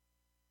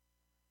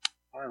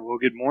All right, well,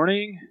 good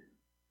morning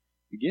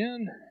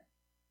again.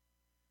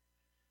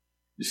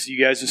 To see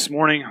you guys this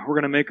morning. We're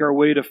going to make our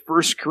way to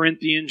 1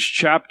 Corinthians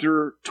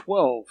chapter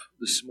 12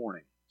 this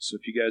morning. So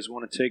if you guys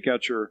want to take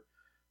out your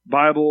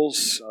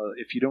Bibles,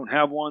 if you don't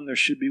have one, there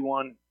should be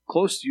one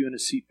close to you in a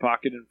seat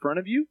pocket in front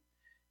of you.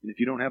 And if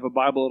you don't have a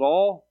Bible at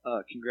all,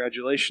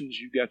 congratulations,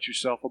 you got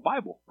yourself a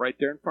Bible right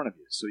there in front of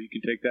you, so you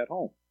can take that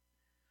home.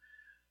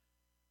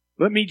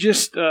 Let me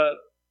just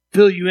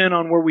fill you in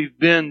on where we've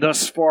been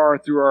thus far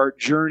through our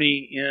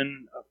journey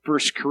in 1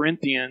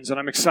 Corinthians, and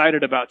I'm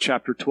excited about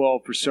chapter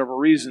 12 for several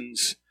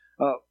reasons.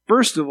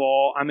 First of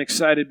all, I'm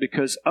excited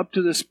because up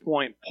to this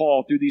point,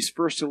 Paul, through these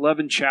first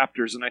 11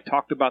 chapters, and I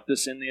talked about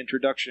this in the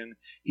introduction,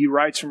 he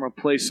writes from a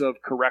place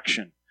of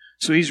correction.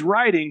 So he's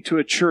writing to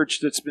a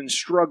church that's been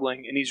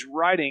struggling, and he's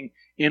writing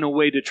in a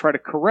way to try to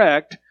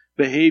correct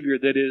behavior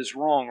that is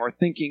wrong or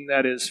thinking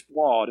that is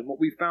flawed. And what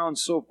we found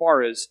so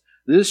far is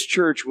this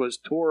church was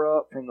tore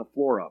up from the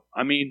floor up.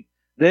 I mean,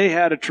 they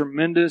had a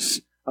tremendous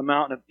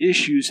amount of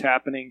issues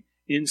happening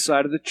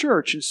inside of the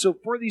church. And so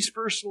for these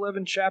first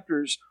 11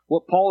 chapters,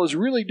 what Paul is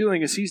really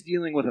doing is he's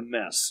dealing with a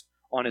mess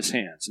on his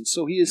hands. And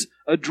so he is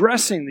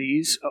addressing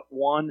these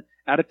one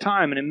at a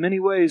time. And in many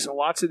ways,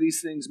 lots of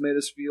these things made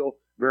us feel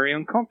very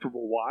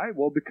uncomfortable. Why?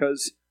 Well,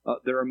 because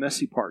there are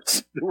messy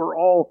parts that we're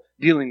all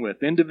dealing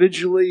with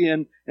individually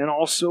and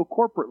also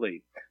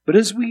corporately. But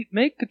as we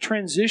make the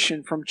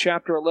transition from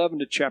chapter 11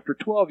 to chapter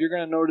 12, you're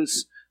going to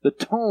notice the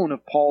tone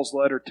of Paul's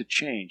letter to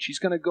change. He's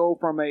going to go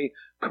from a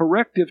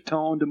corrective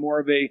tone to more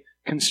of a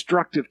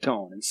constructive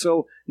tone. And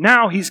so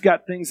now he's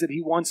got things that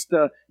he wants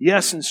to,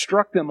 yes,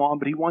 instruct them on,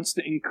 but he wants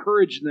to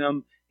encourage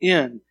them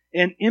in.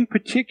 And in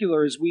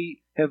particular, as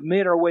we have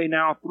made our way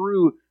now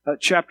through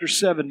chapter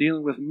 7,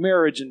 dealing with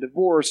marriage and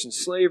divorce and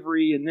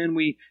slavery, and then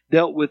we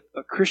dealt with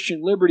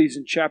Christian liberties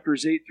in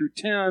chapters 8 through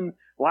 10.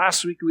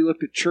 Last week we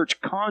looked at church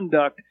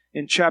conduct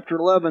in chapter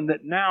 11,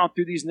 that now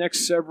through these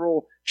next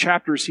several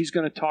chapters he's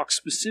going to talk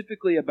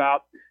specifically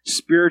about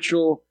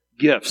spiritual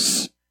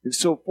gifts. And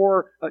so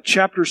for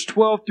chapters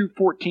 12 through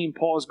 14,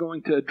 Paul is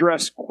going to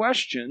address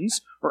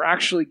questions or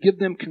actually give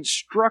them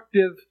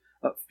constructive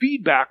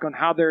feedback on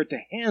how they're to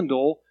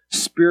handle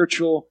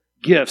spiritual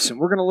gifts. And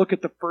we're going to look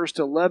at the first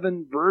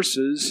 11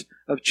 verses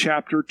of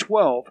chapter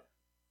 12.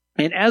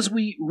 And as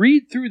we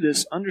read through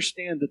this,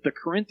 understand that the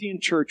Corinthian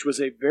church was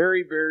a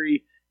very,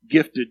 very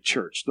gifted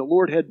church. The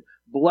Lord had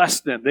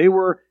blessed them. They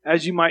were,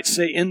 as you might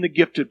say, in the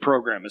gifted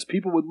program. As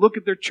people would look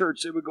at their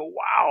church, they would go,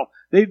 wow,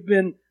 they've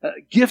been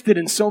gifted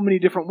in so many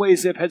different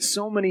ways. They've had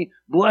so many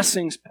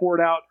blessings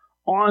poured out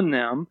on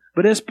them.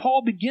 But as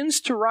Paul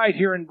begins to write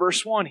here in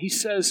verse 1, he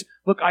says,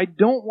 look, I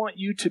don't want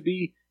you to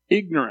be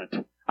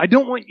ignorant. I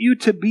don't want you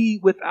to be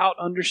without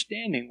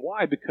understanding.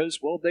 Why? Because,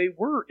 well, they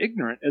were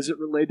ignorant as it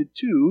related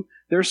to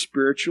their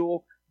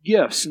spiritual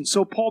gifts. And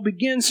so Paul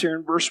begins here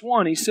in verse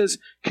 1. He says,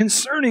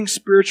 concerning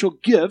spiritual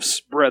gifts,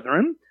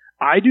 brethren,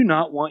 I do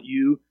not want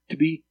you to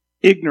be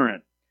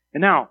ignorant.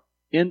 And now,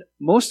 in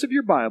most of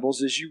your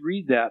Bibles, as you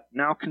read that,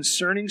 now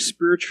concerning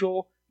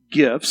spiritual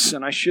gifts,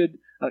 and I should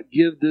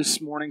give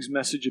this morning's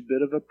message a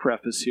bit of a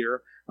preface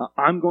here,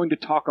 I'm going to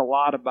talk a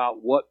lot about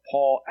what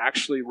Paul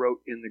actually wrote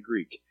in the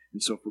Greek.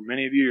 And so for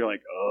many of you, you're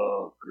like,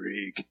 oh,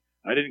 Greek.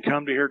 I didn't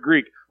come to hear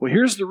Greek. Well,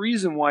 here's the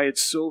reason why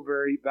it's so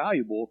very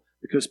valuable,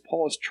 because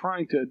Paul is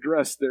trying to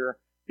address their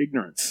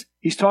ignorance.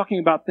 He's talking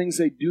about things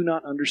they do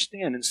not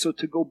understand. And so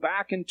to go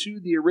back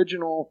into the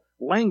original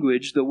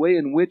language, the way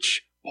in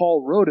which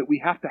Paul wrote it,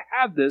 we have to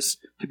have this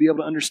to be able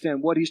to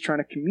understand what he's trying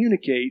to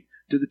communicate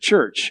to the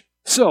church.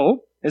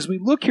 So, as we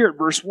look here at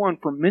verse 1,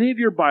 for many of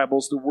your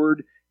Bibles, the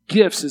word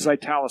gifts is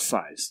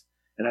italicized.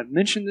 And I've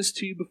mentioned this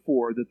to you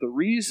before, that the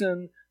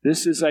reason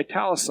this is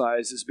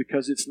italicized is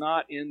because it's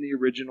not in the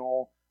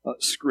original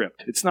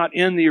script. It's not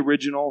in the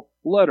original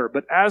letter.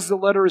 But as the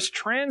letter is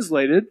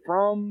translated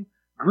from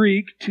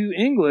Greek to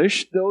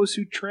English, those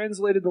who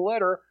translated the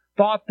letter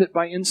thought that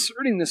by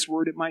inserting this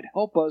word, it might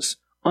help us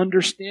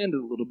understand it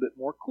a little bit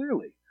more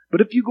clearly.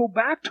 But if you go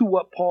back to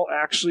what Paul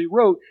actually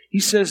wrote, he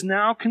says,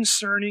 now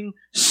concerning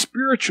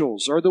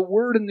spirituals, or the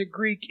word in the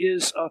Greek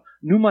is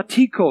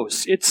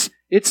pneumatikos.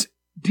 It's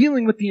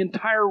dealing with the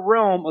entire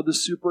realm of the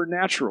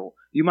supernatural.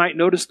 You might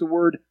notice the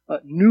word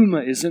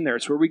pneuma is in there.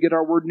 It's where we get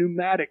our word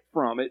pneumatic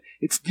from.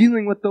 It's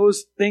dealing with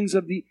those things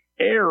of the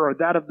air or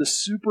that of the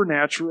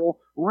supernatural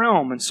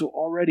realm. And so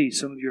already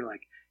some of you are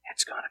like,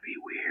 it's going to be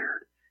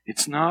weird.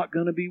 It's not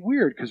going to be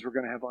weird because we're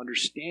going to have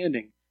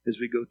understanding as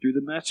we go through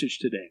the message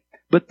today.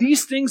 But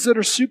these things that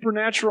are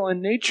supernatural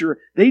in nature,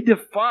 they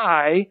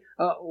defy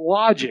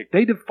logic.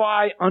 They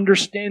defy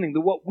understanding,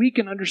 what we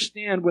can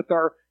understand with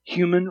our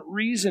human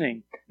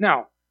reasoning.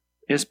 Now,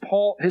 as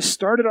Paul has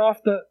started off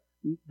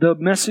the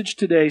message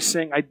today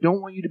saying, I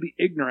don't want you to be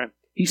ignorant,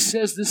 he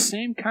says this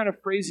same kind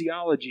of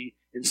phraseology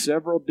in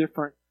several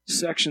different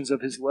sections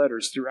of his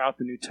letters throughout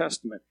the New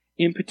Testament.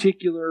 In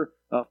particular,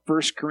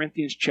 1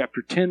 Corinthians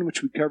chapter 10,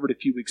 which we covered a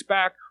few weeks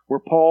back, where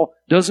Paul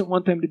doesn't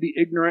want them to be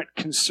ignorant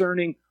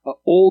concerning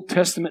Old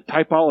Testament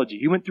typology.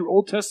 He went through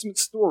Old Testament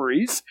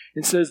stories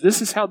and says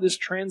this is how this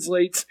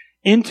translates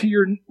into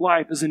your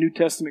life as a New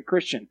Testament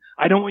Christian.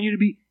 I don't want you to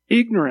be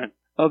ignorant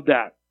of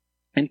that.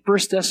 In 1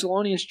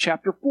 Thessalonians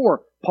chapter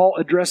 4, Paul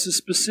addresses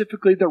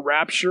specifically the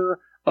rapture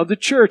of the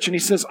church. And he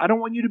says, I don't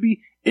want you to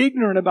be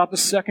ignorant about the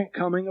second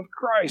coming of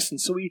Christ.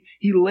 And so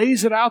he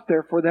lays it out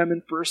there for them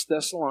in 1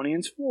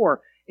 Thessalonians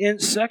 4. In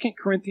 2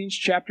 Corinthians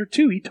chapter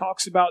 2, he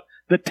talks about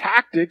the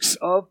tactics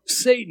of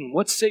Satan.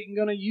 What's Satan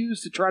going to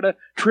use to try to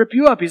trip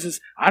you up? He says,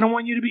 I don't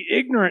want you to be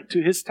ignorant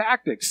to his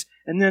tactics.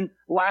 And then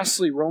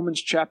lastly,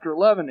 Romans chapter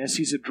 11, as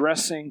he's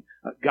addressing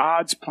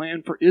God's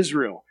plan for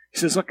Israel. He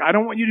says, look, I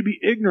don't want you to be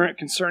ignorant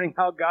concerning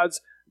how God's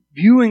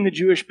viewing the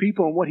Jewish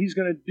people and what he's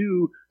going to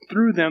do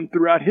through them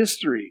throughout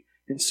history.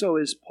 And so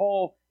as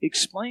Paul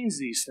explains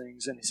these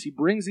things and as he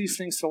brings these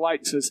things to light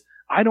and says,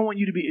 I don't want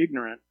you to be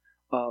ignorant,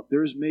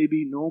 there's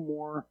maybe no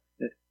more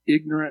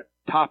ignorant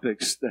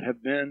topics that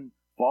have been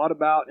thought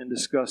about and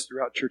discussed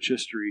throughout church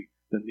history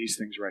than these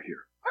things right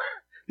here.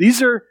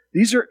 These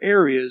are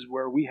areas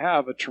where we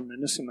have a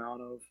tremendous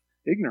amount of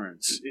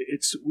ignorance.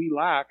 We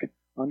lack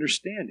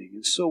understanding.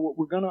 And so what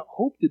we're going to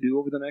hope to do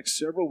over the next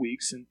several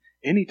weeks, and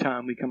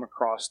anytime we come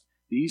across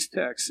these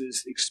texts,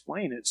 is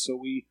explain it so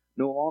we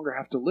no longer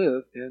have to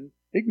live in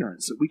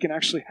ignorance, that we can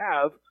actually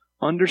have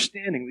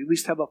understanding. We at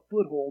least have a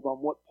foothold on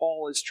what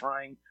Paul is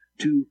trying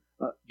to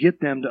get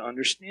them to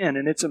understand.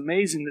 And it's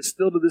amazing that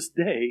still to this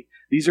day,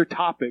 these are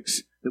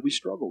topics that we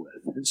struggle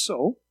with. And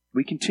so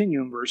we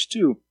continue in verse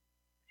 2.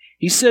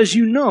 He says,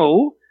 you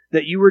know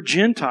that you were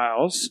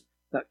Gentiles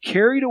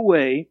carried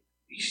away,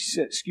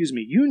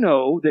 you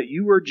know that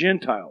you were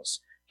Gentiles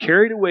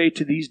carried away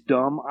to these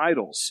dumb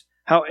idols.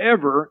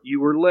 However,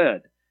 you were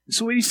led. And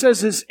so what he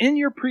says is, in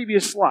your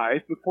previous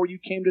life, before you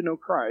came to know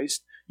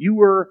Christ, you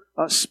were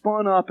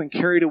spun up and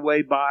carried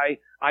away by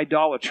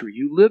idolatry.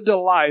 You lived a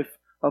life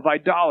of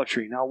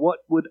idolatry. Now, what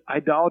would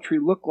idolatry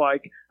look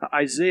like?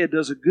 Isaiah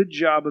does a good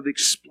job of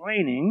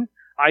explaining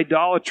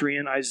idolatry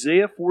in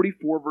Isaiah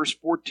 44, verse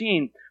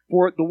 14.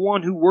 For the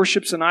one who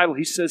worships an idol,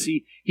 he says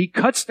he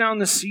cuts down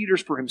the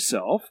cedars for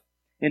himself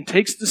and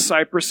takes the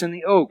cypress and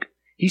the oak.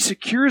 He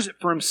secures it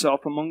for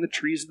himself among the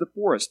trees of the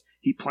forest.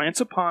 He plants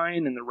a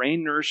pine, and the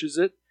rain nourishes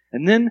it.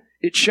 And then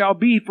it shall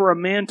be for a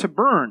man to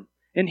burn,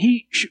 and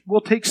he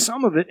will take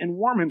some of it and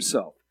warm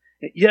himself.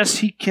 Yes,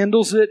 he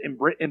kindles it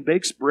and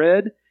bakes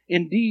bread.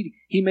 Indeed,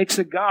 he makes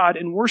a god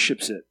and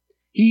worships it.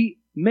 He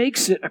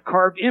makes it a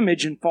carved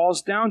image and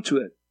falls down to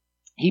it.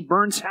 He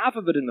burns half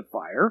of it in the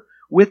fire.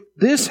 With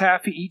this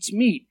half he eats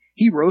meat.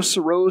 He roasts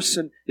a roast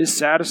and is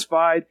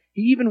satisfied.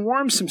 He even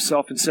warms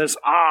himself and says,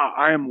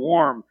 I am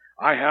warm.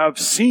 I have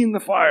seen the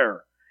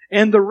fire.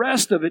 And the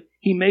rest of it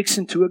he makes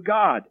into a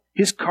god,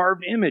 his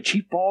carved image.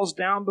 He falls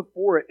down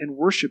before it and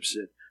worships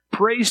it,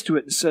 prays to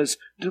it and says,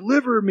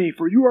 deliver me,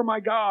 for you are my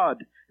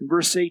God. In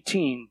verse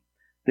 18,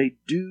 they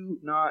do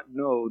not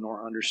know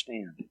nor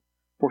understand,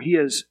 for he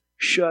has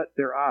shut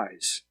their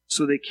eyes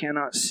so they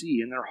cannot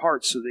see, and their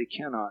hearts so they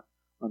cannot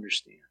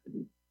understand.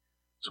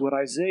 So what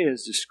Isaiah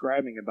is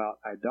describing about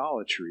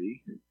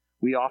idolatry,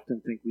 we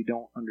often think we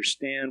don't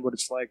understand what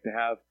it's like to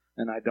have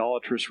an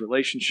idolatrous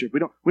relationship.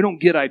 We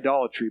don't get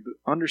idolatry,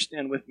 but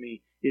understand with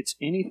me, it's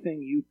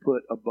anything you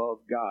put above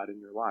God in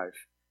your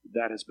life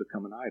that has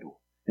become an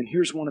idol. And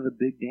here's one of the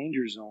big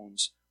danger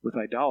zones with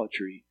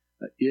idolatry.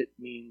 It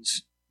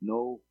means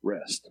no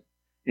rest.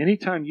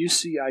 Anytime you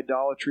see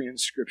idolatry in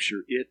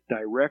Scripture, it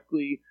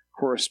directly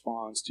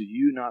corresponds to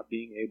you not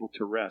being able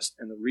to rest.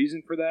 And the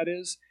reason for that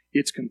is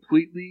it's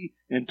completely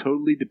and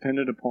totally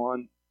dependent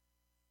upon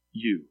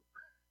you.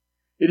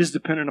 It is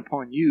dependent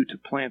upon you to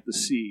plant the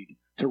seed,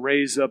 to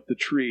raise up the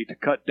tree, to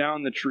cut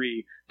down the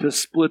tree, to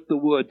split the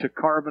wood, to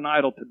carve an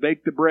idol, to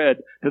bake the bread,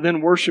 to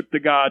then worship the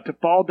God, to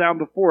fall down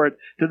before it,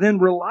 to then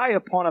rely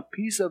upon a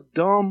piece of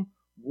dumb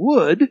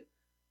wood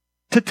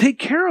to take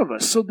care of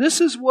us. So this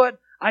is what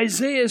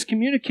Isaiah is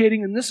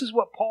communicating, and this is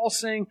what Paul's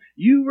saying.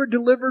 You were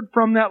delivered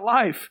from that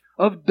life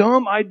of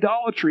dumb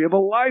idolatry, of a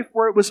life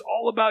where it was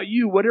all about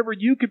you, whatever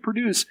you could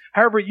produce,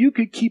 however you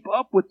could keep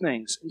up with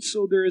things. And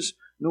so there is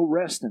no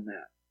rest in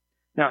that.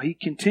 Now he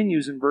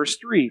continues in verse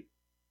 3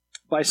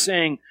 by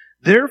saying,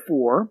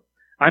 therefore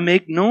I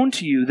make known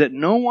to you that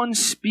no one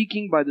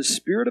speaking by the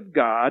Spirit of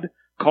God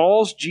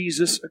calls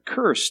Jesus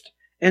accursed,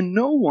 and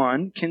no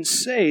one can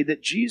say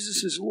that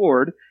Jesus is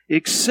Lord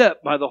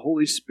except by the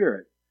Holy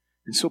Spirit.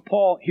 And so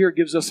Paul here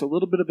gives us a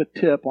little bit of a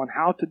tip on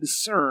how to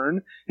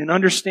discern and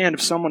understand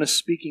if someone is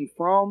speaking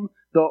from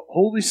the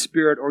Holy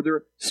Spirit or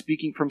they're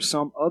speaking from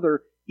some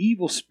other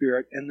evil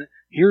spirit. And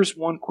here's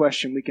one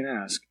question we can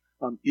ask.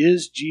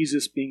 Is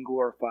Jesus being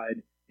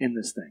glorified in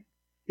this thing?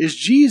 Is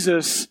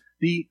Jesus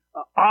the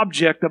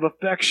object of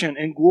affection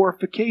and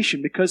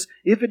glorification? Because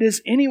if it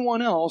is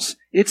anyone else,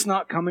 it's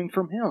not coming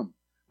from him.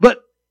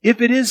 But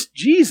if it is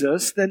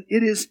Jesus, then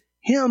it is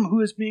him who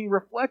is being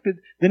reflected,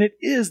 then it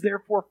is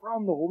therefore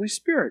from the Holy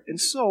Spirit.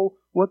 And so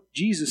what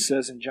Jesus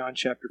says in John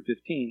chapter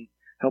 15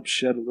 helps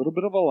shed a little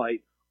bit of a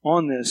light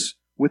on this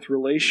with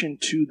relation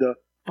to the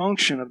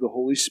function of the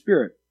Holy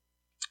Spirit.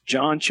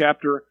 John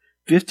chapter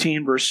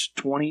 15 verse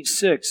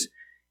 26,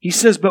 he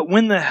says, but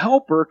when the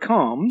Helper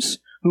comes,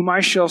 whom I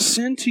shall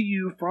send to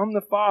you from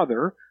the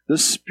Father, the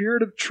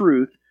Spirit of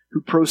truth,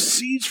 who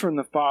proceeds from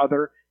the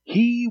Father,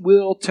 he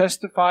will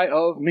testify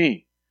of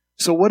me.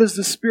 So what is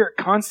the Spirit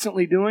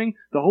constantly doing?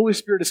 The Holy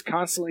Spirit is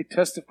constantly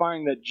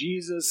testifying that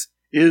Jesus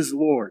is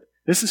Lord.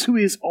 This is who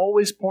he is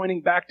always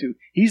pointing back to.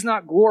 He's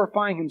not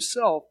glorifying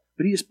himself,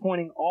 but he is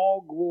pointing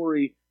all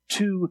glory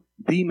to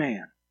the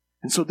man.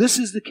 And so this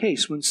is the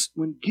case.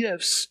 When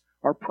gifts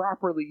are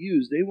properly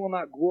used, they will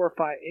not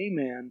glorify a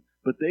man,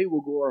 but they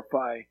will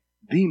glorify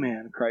the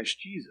man, Christ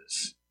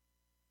Jesus.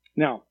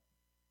 Now,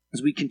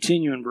 as we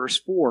continue in verse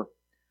 4,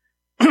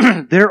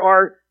 there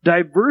are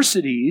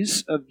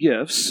diversities of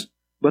gifts,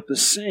 but the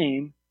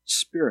same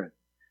Spirit.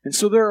 And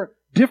so there are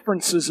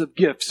differences of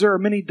gifts. There are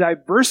many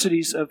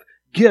diversities of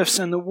gifts,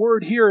 and the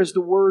word here is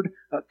the word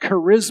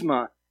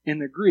charisma in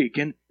the Greek.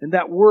 And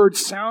that word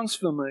sounds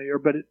familiar,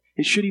 but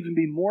it should even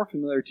be more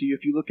familiar to you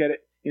if you look at it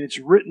in its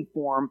written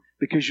form,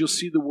 because you'll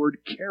see the word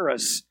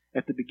charis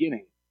at the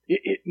beginning.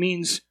 It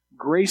means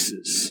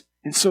graces.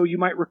 And so you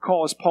might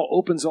recall, as Paul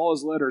opens all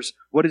his letters,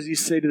 what does he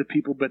say to the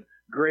people but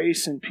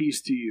grace and peace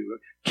to you?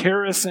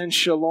 Charis and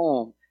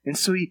shalom. And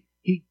so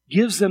he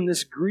gives them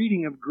this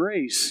greeting of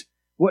grace.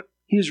 What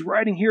he is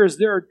writing here is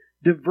there are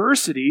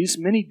diversities,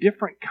 many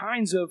different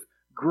kinds of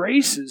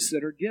graces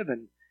that are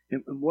given.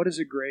 And what is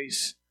a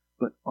grace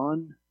but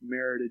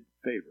unmerited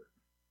favor?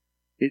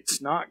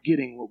 It's not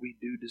getting what we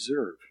do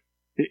deserve.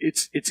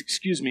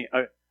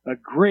 A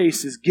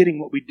grace is getting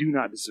what we do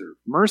not deserve.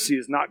 Mercy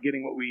is not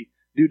getting what we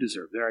do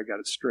deserve. There, I got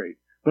it straight.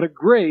 But a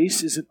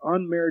grace is an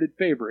unmerited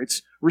favor.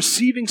 It's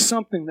receiving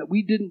something that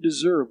we didn't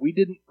deserve, we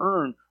didn't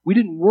earn, we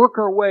didn't work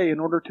our way in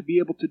order to be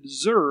able to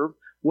deserve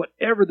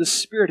whatever the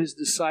Spirit has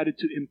decided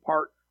to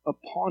impart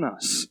upon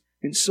us.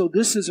 And so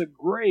this is a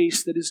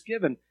grace that is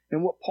given.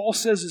 And what Paul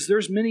says is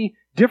there's many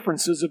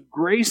differences of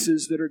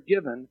graces that are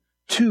given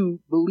to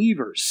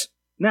believers.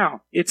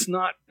 Now, it's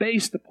not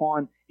based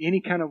upon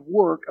any kind of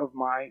work of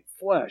my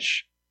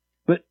flesh.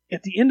 But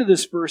at the end of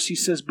this verse, he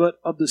says, but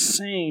of the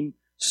same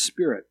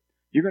Spirit.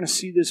 You're going to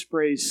see this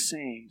phrase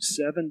same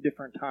 7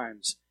 different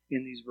times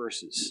in these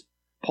verses.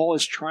 Paul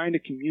is trying to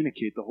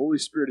communicate. The Holy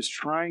Spirit is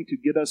trying to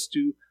get us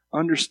to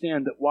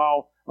understand that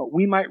while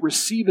we might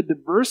receive a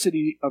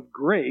diversity of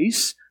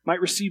grace, might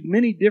receive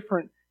many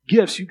different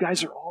gifts, you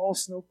guys are all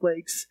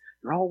snowflakes.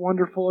 You're all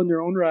wonderful in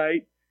your own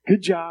right.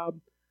 Good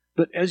job.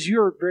 But as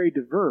you're very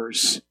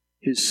diverse,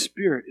 His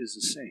Spirit is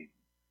the same.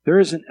 There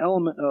is an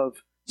element of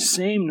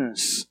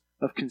sameness,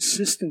 of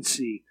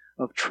consistency,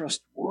 of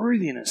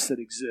trustworthiness that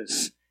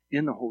exists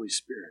in the Holy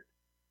Spirit.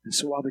 And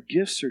so while the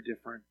gifts are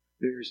different,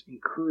 there's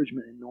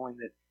encouragement in knowing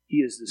that He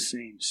is the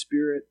same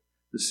Spirit,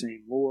 the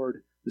same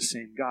Lord, the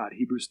same God.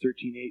 Hebrews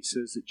 13:8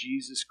 says that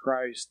Jesus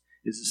Christ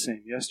is the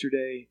same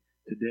yesterday,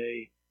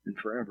 today, and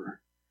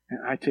forever.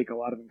 And I take a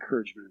lot of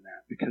encouragement in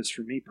that, because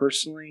for me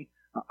personally,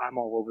 I'm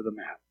all over the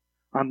map.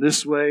 I'm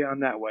this way, I'm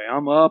that way.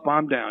 I'm up,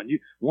 I'm down.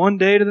 One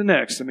day to the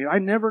next. I mean, I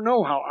never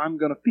know how I'm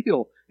going to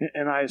feel.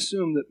 And I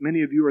assume that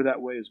many of you are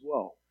that way as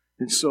well.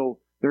 And so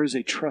there is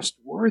a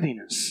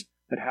trustworthiness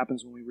that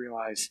happens when we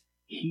realize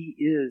He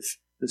is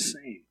the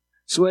same.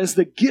 So as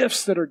the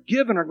gifts that are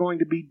given are going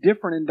to be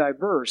different and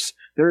diverse,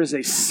 there is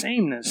a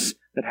sameness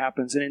that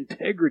happens, an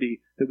integrity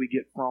that we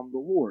get from the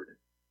Lord.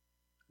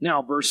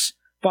 Now, verse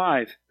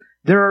 5.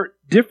 There are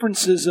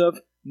differences of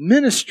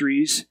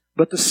ministries,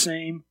 but the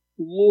same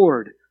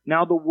Lord.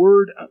 Now, the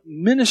word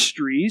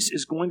ministries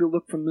is going to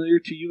look familiar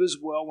to you as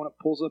well when it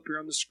pulls up here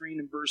on the screen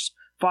in verse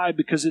 5,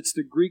 because it's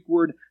the Greek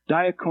word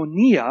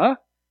diakonia.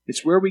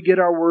 It's where we get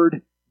our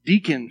word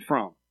deacon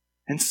from.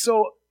 And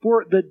so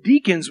for the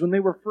deacons, when they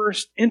were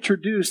first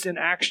introduced in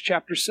Acts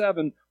chapter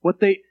 7,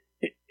 what they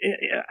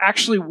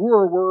actually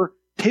were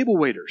table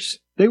waiters.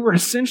 They were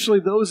essentially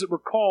those that were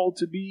called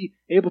to be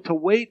able to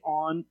wait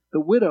on the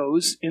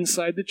widows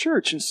inside the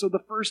church. And so the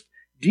first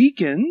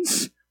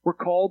deacons were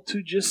called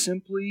to just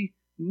simply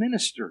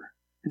minister.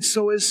 And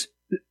so as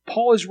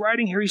Paul is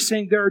writing here, he's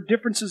saying there are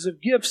differences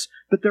of gifts,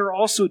 but there are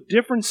also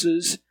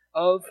differences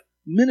of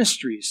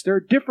ministries. There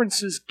are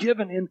differences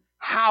given in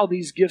how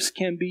these gifts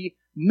can be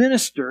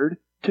ministered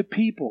to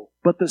people,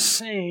 but the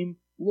same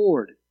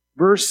Lord.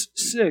 Verse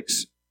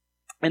 6,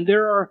 and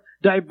there are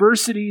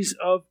diversities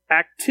of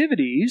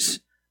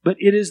activities, but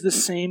it is the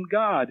same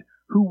God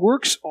who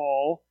works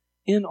all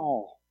in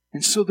all.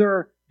 And so there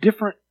are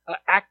different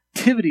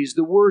activities.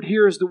 The word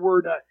here is the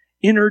word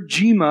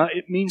energema.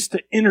 It means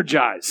to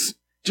energize.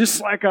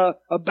 Just like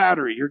a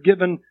battery. You're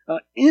given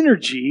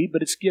energy,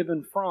 but it's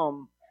given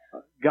from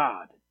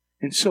God.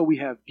 And so we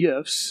have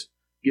gifts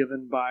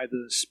given by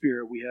the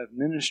Spirit. We have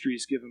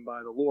ministries given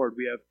by the Lord.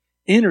 We have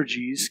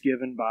energies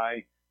given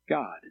by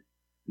God.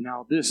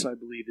 Now this, I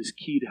believe, is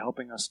key to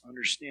helping us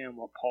understand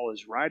what Paul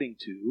is writing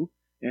to,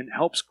 and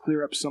helps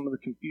clear up some of the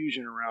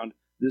confusion around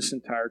this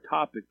entire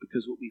topic,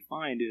 because what we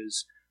find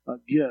is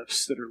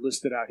gifts that are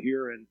listed out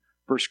here in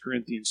 1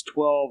 Corinthians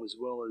 12 as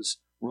well as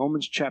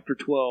Romans chapter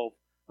 12,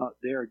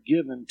 they are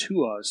given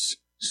to us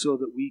so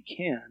that we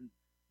can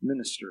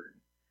minister.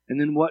 And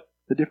then what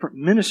the different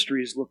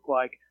ministries look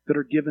like that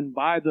are given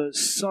by the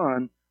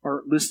Son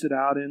are listed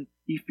out in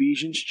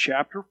Ephesians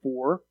chapter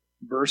 4,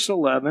 verse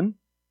 11.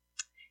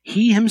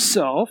 He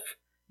himself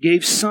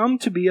gave some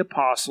to be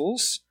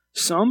apostles,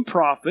 some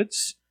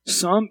prophets,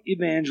 some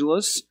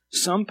evangelists,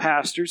 some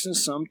pastors, and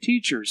some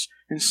teachers.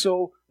 And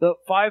so the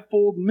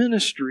fivefold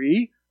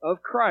ministry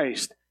of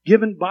Christ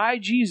given by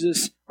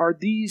Jesus are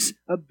these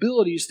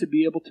abilities to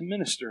be able to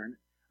minister. And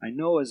I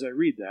know as I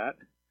read that,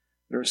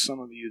 there are some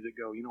of you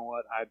that go, you know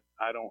what,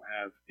 I don't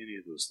have any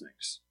of those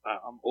things.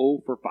 I'm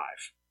 0 for 5.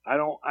 I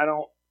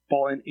don't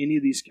fall in any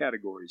of these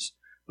categories.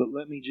 But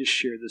let me just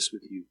share this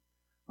with you.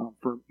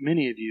 For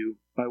many of you,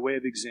 by way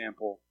of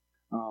example,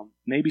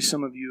 maybe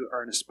some of you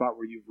are in a spot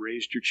where you've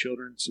raised your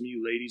children. Some of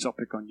you ladies, I'll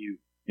pick on you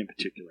in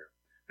particular.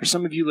 For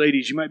some of you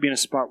ladies, you might be in a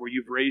spot where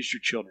you've raised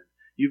your children.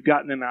 You've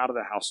gotten them out of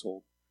the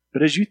household.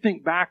 But as you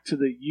think back to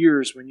the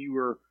years when you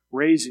were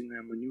raising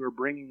them, when you were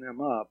bringing them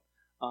up,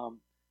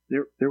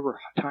 there were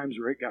times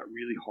where it got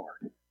really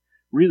hard,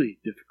 really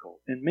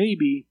difficult. And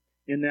maybe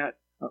in that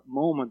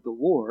moment, the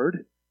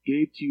Lord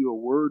gave to you a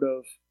word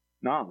of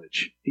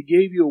knowledge. He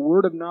gave you a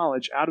word of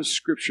knowledge out of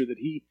Scripture that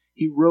He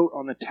wrote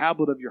on the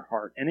tablet of your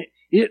heart. And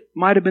it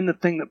might have been the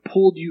thing that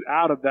pulled you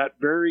out of that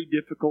very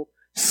difficult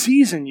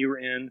season you were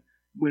in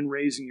when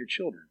raising your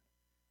children.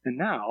 And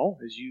now,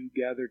 as you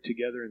gather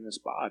together in this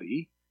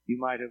body, you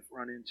might have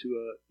run into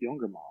a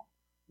younger mom,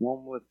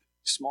 one with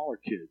smaller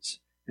kids.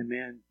 And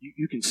man,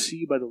 you can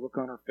see by the look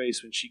on her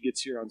face when she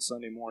gets here on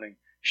Sunday morning,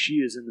 she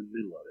is in the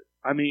middle of it.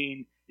 I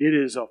mean, it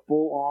is a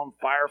full-on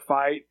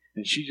firefight,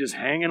 and she's just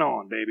hanging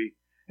on, baby.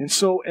 And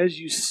so as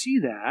you see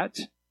that,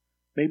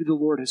 maybe the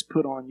Lord has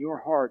put on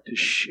your heart to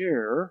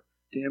share,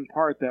 to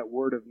impart that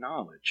word of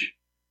knowledge.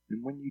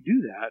 And when you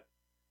do that,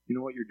 you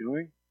know what you're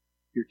doing?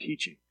 You're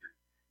teaching.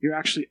 You're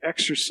actually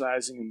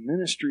exercising a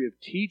ministry of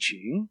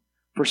teaching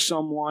for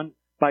someone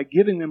by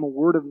giving them a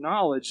word of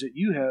knowledge that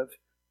you have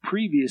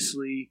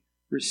previously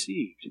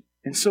received.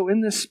 And so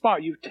in this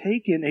spot, you've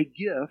taken a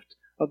gift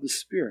of the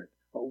Spirit,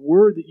 a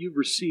word that you've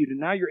received, and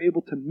now you're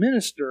able to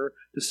minister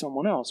to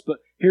someone else. But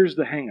here's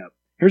the hang-up.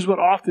 Here's what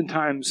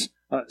oftentimes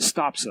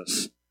stops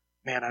us.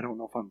 Man, I don't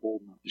know if I'm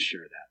bold enough to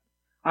share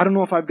that. I don't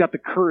know if I've got the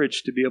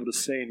courage to be able to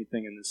say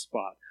anything in this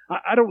spot.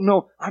 I don't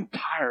know. I'm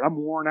tired. I'm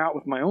worn out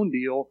with my own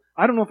deal.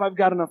 I don't know if I've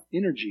got enough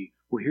energy.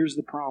 Well, here's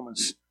the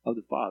promise of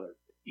the Father.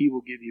 He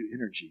will give you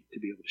energy to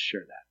be able to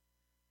share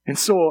that. And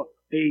so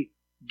a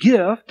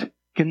gift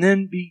can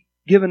then be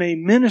given, a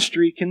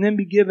ministry can then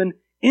be given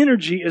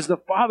energy as the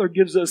Father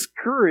gives us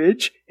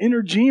courage,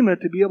 energema,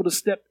 to be able to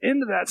step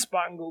into that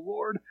spot and go,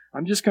 Lord,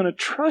 I'm just going to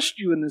trust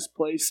you in this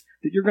place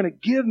that you're going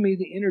to give me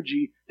the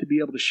energy to be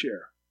able to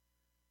share.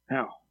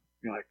 Now,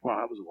 you're like,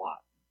 wow, that was a lot.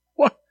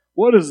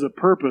 What is the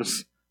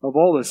purpose of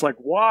all this? Like,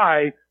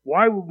 why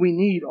would we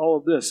need all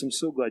of this? I'm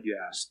so glad you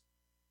asked.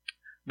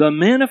 The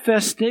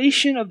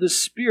manifestation of the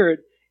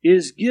Spirit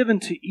is given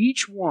to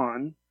each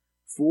one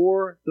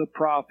for the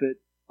profit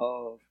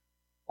of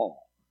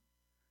all.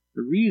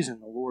 The reason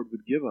the Lord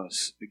would give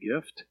us a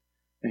gift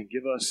and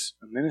give us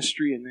a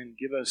ministry and then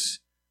give us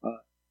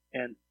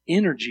an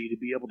energy to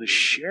be able to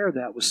share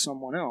that with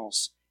someone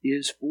else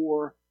is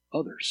for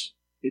others.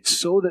 It's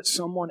so that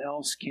someone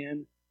else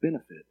can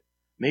benefit.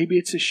 Maybe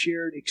it's a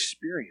shared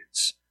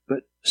experience,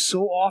 but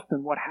so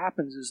often what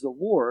happens is the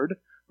Lord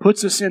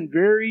puts us in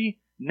very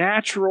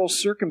natural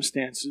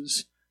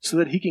circumstances so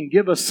that He can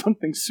give us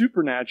something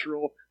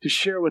supernatural to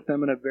share with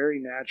them in a very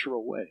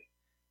natural way.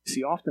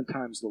 See,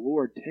 oftentimes the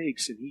Lord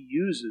takes and He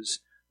uses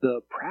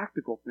the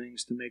practical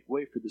things to make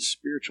way for the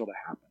spiritual to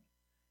happen.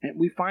 And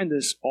we find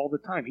this all the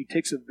time. He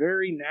takes a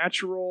very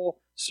natural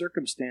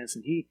circumstance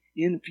and He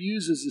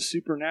infuses the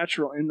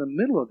supernatural in the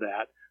middle of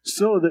that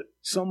so that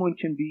someone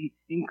can be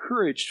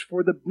encouraged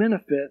for the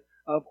benefit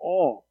of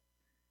all.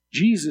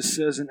 Jesus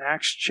says in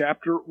Acts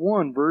chapter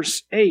 1,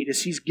 verse 8,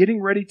 as He's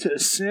getting ready to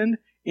ascend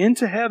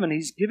into heaven,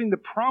 He's giving the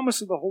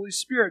promise of the Holy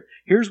Spirit.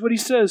 Here's what He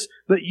says,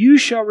 "But you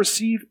shall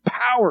receive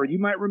power." You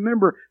might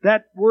remember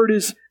that word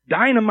is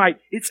dynamite.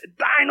 It's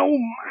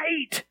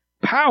dynamite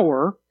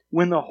power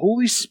when the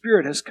Holy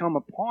Spirit has come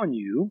upon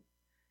you,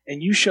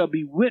 and you shall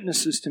be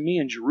witnesses to me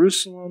in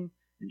Jerusalem,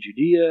 and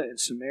Judea, and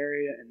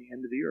Samaria, and the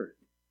end of the earth.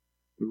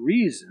 The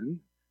reason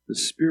the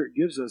Spirit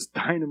gives us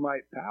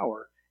dynamite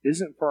power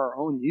isn't for our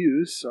own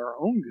use, our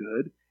own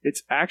good.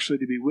 It's actually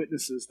to be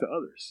witnesses to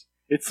others.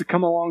 It's to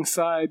come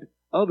alongside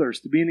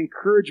others, to be an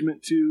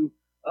encouragement to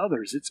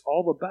others. It's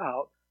all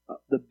about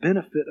the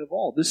benefit of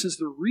all. This is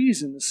the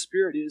reason the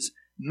Spirit is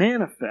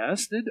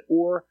manifested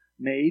or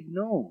made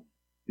known.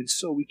 And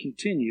so we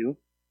continue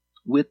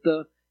with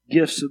the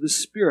gifts of the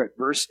Spirit.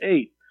 Verse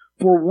 8,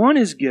 "For one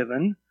is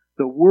given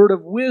the word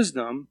of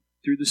wisdom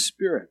through the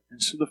Spirit."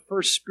 And so the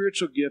first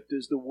spiritual gift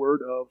is the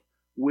word of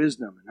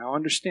wisdom. Now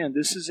understand,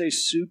 this is a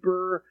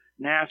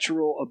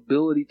supernatural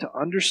ability to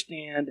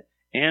understand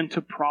and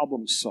to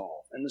problem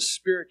solve. And the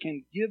Spirit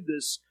can give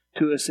this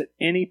to us at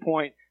any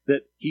point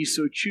that He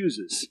so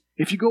chooses.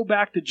 If you go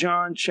back to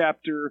John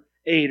chapter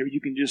 8, or you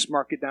can just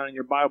mark it down in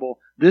your Bible,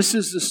 this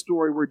is the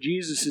story where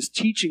Jesus is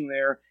teaching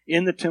there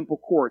in the temple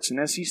courts. And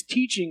as He's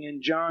teaching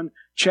in John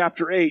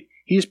chapter 8,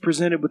 He's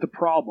presented with a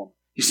problem.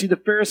 You see, the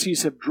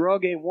Pharisees have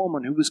drug a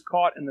woman who was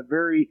caught in the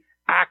very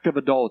act of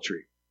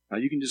adultery. Now,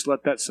 you can just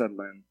let that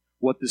settle in,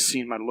 what this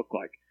scene might look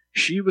like.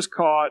 She was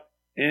caught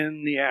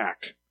in the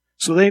act.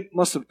 So they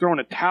must have thrown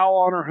a towel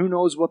on her. Who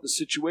knows what the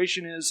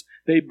situation is?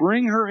 They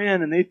bring her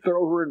in and they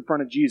throw her in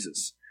front of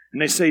Jesus.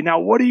 And they say, now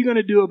what are you going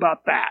to do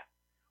about that?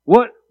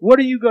 What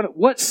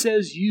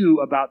says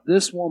you about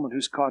this woman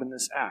who's caught in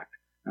this act?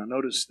 Now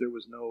notice there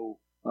was no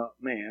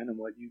man, and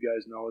what you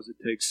guys know is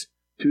it takes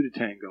two to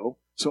tango.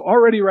 So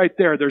already right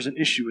there's an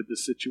issue with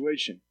this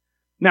situation.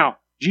 Now,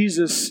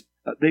 Jesus,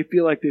 they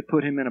feel like they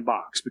put him in a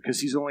box because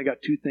he's only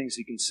got two things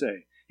he can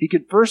say. He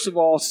could first of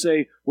all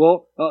say,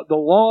 well, the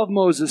law of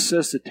Moses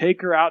says to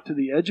take her out to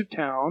the edge of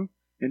town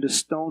and to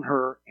stone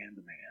her and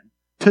the man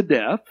to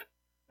death.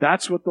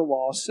 That's what the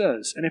law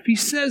says. And if he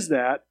says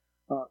that,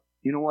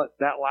 you know what?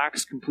 That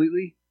lacks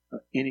completely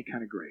any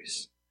kind of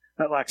grace.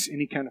 That lacks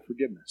any kind of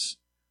forgiveness.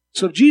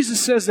 So if Jesus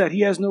says that,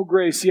 he has no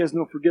grace, he has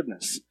no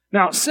forgiveness.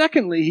 Now,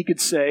 secondly, he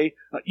could say,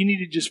 you need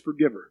to just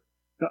forgive her.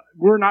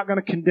 We're not going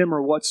to condemn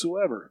her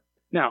whatsoever.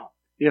 Now,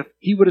 if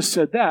he would have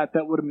said that,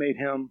 that would have made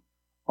him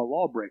a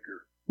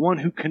lawbreaker, one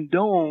who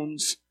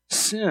condones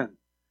sin.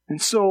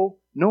 And so,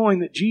 knowing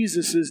that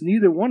Jesus is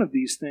neither one of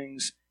these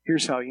things,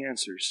 here's how he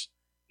answers.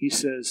 He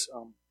says,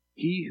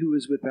 he who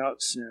is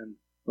without sin,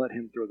 let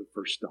him throw the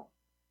first stone.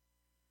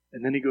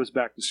 And then he goes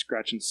back to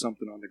scratching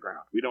something on the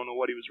ground. We don't know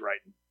what he was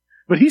writing.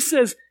 But he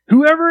says,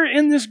 whoever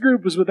in this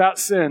group is without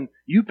sin,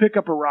 you pick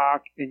up a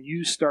rock and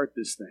you start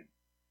this thing.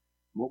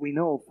 What we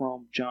know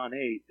from John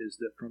 8 is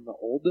that from the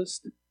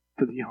oldest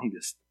to the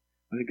youngest,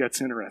 I think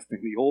that's interesting.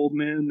 The old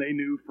men, they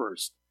knew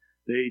first.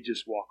 They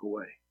just walk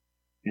away.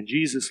 And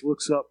Jesus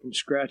looks up from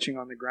scratching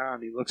on the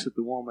ground. He looks at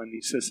the woman and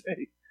he says,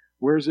 hey,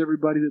 where's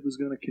everybody that was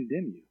going to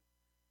condemn you?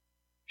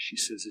 She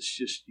says, it's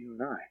just you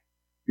and I.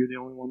 You're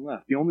the only one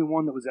left. The only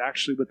one that was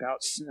actually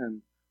without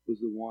sin was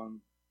the one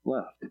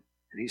left.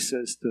 And he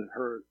says to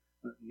her,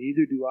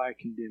 neither do I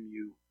condemn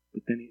you.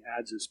 But then he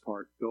adds this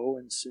part, go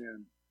and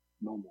sin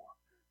no more.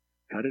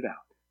 Cut it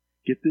out.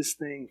 Get this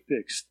thing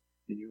fixed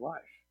in your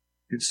life.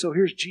 And so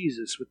here's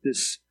Jesus with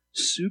this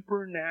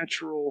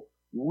supernatural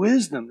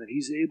wisdom that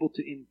he's able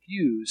to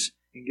infuse.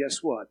 And guess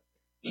what?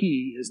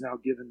 He has now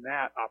given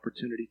that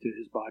opportunity to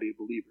his body of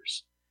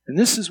believers. And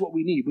this is what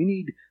we need. We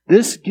need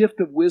this gift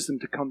of wisdom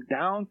to come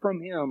down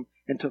from him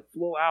and to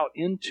flow out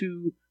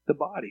into the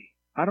body.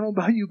 I don't know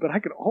about you, but I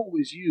could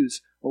always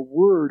use a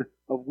word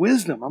of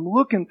wisdom. I'm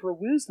looking for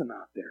wisdom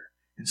out there.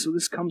 And so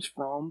this comes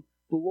from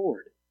the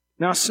Lord.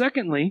 Now,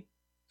 secondly,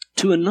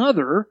 to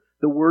another,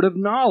 the word of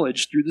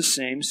knowledge through the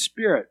same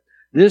Spirit.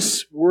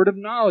 This word of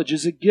knowledge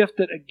is a gift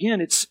that, again,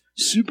 it's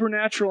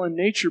supernatural in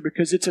nature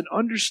because it's an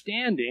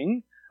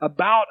understanding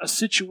about a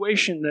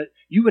situation that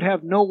you would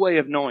have no way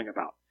of knowing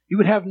about. You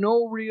would have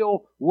no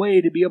real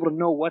way to be able to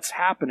know what's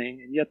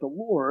happening, and yet the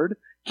Lord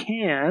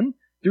can,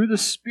 through the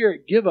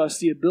Spirit, give us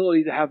the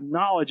ability to have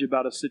knowledge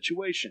about a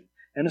situation.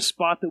 And a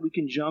spot that we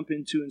can jump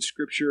into in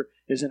Scripture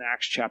is in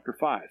Acts chapter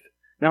 5.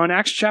 Now, in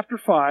Acts chapter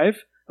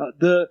 5,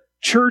 the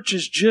church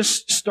is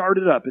just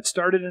started up. It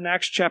started in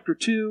Acts chapter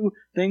 2.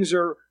 Things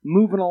are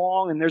moving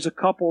along, and there's a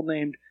couple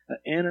named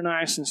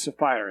Ananias and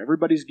Sapphira.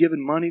 Everybody's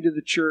given money to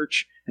the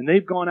church, and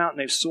they've gone out and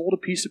they've sold a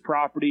piece of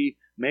property,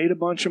 made a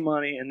bunch of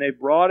money, and they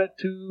brought it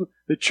to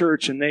the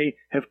church, and they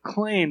have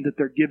claimed that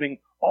they're giving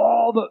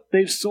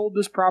they've sold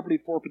this property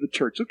for the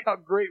church. Look how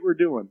great we're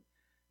doing.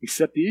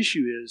 Except the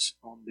issue is,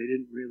 they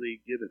didn't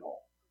really give it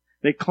all.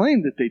 They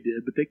claimed that they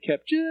did, but they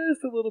kept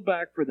just a little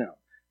back for them.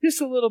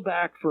 Just a little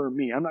back for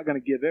me. I'm not going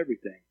to give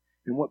everything.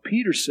 And what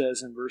Peter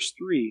says in verse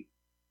 3,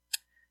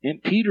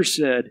 and Peter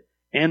said,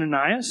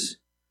 Ananias,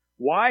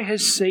 why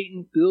has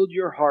Satan filled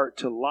your heart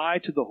to lie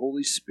to the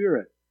Holy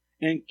Spirit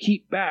and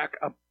keep back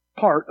a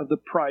part of the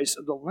price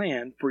of the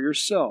land for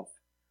yourself?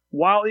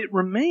 While it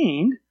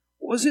remained,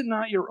 was it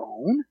not your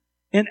own?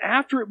 And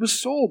after it was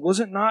sold, was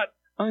it not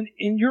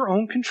in your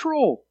own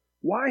control?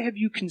 Why have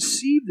you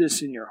conceived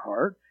this in your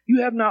heart?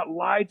 You have not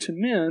lied to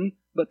men,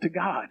 but to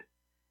God.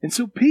 And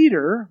so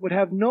Peter would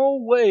have no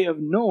way of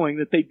knowing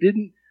that they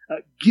didn't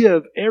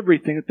give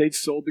everything that they'd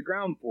sold the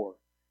ground for,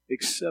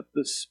 except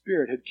the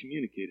Spirit had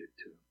communicated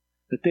to them,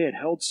 that they had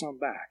held some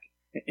back.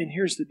 And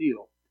here's the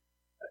deal.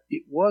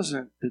 It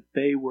wasn't that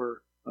they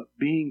were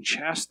being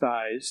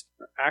chastised.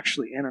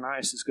 Actually,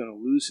 Ananias is going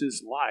to lose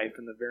his life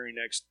in the very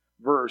next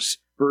verse.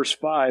 Verse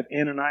 5,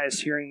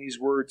 Ananias, hearing these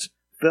words,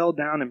 fell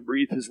down and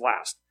breathed his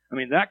last. I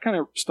mean, that kind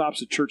of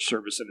stops a church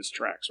service in its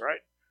tracks, right?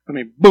 I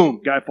mean,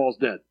 boom, guy falls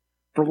dead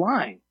for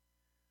lying.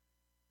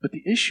 But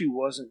the issue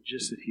wasn't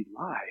just that he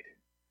lied.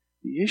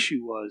 The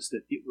issue was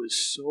that it was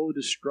so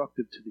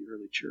destructive to the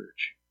early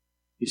church.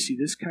 You see,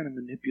 this kind of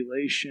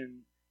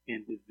manipulation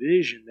and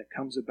division that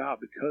comes about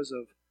because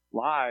of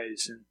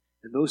lies and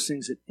those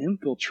things that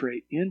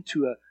infiltrate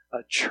into a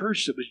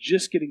church that was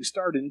just getting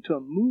started, into a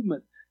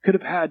movement, could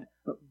have had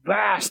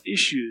vast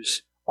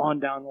issues on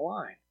down the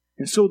line.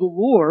 And so the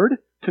Lord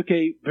took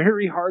a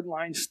very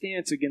hardline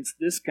stance against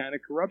this kind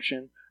of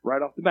corruption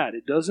right off the bat.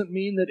 It doesn't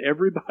mean that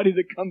everybody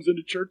that comes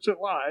into church that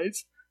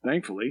lies,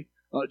 thankfully,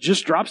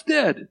 just drops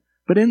dead.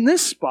 But in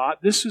this spot,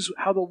 this is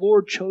how the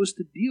Lord chose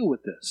to deal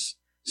with this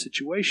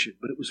situation.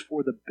 But it was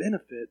for the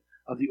benefit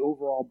of the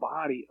overall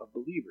body of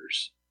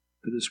believers,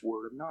 for this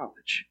word of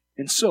knowledge.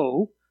 And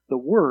so, the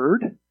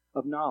word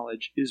of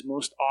knowledge is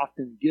most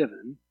often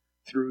given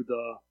through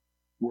the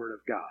Word of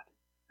God.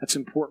 That's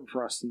important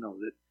for us to know,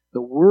 that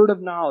the word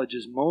of knowledge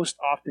is most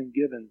often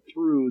given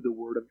through the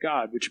Word of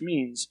God, which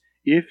means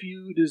if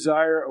you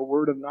desire a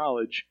word of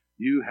knowledge,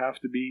 you have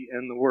to be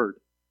in the Word.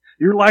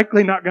 You're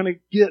likely not going to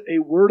get a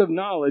word of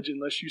knowledge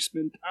unless you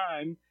spend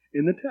time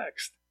in the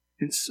text.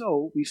 And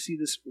so, we see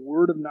this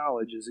word of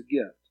knowledge as a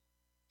gift.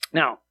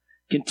 Now,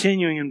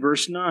 continuing in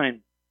verse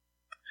 9,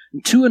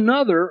 and to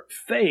another,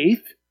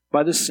 faith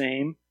by the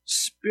same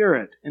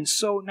Spirit. And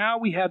so now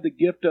we have the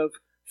gift of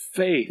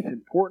faith.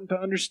 Important to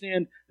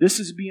understand, this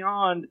is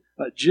beyond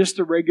just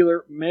a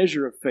regular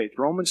measure of faith.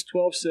 Romans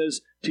 12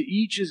 says, to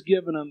each is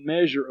given a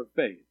measure of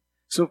faith.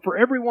 So for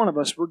every one of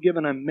us, we're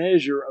given a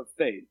measure of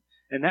faith.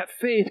 And that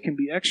faith can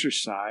be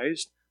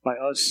exercised by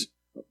us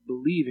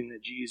believing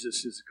that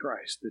Jesus is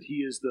Christ, that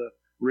He is the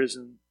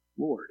risen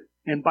Lord.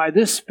 And by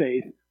this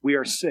faith, we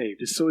are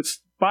saved. So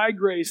it's by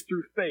grace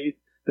through faith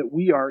that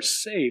we are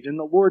saved. And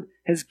the Lord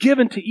has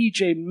given to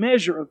each a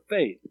measure of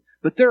faith.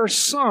 But there are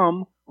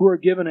some who are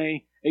given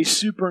a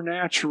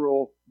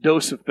supernatural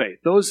dose of faith.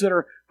 Those that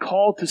are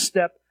called to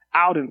step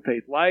out in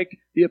faith, like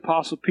the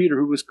Apostle Peter,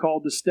 who was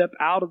called to step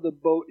out of the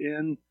boat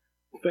in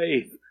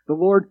faith. The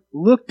Lord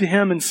looked to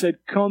him and said,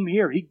 come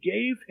here. He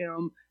gave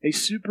him a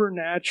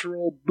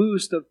supernatural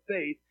boost of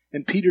faith,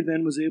 and Peter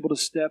then was able to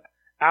step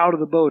out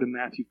of the boat in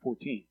Matthew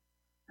 14.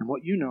 And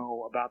what you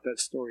know about that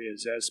story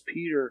is, as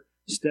Peter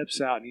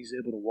steps out and he's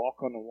able to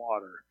walk on the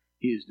water,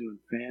 he is doing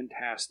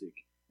fantastic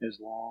as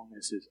long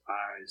as his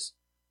eyes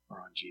are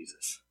on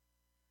Jesus.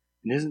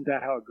 And isn't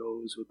that how it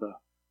goes with a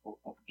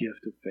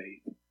gift of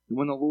faith? And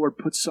when the Lord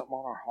puts something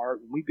on our heart,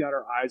 when we've got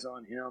our eyes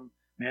on Him,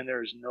 man,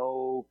 there is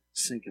no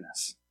sinking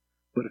us.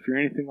 But if you're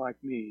anything like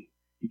me,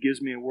 He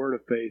gives me a word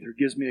of faith or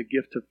gives me a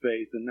gift of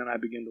faith, and then I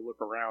begin to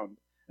look around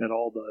at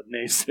all the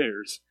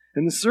naysayers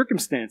and the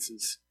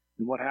circumstances.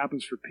 And what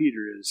happens for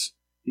Peter is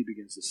he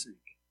begins to sink,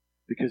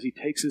 because he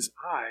takes his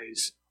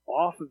eyes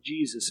off of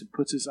Jesus and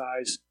puts his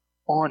eyes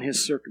on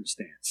his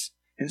circumstance.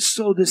 And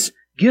so this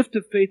gift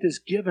of faith is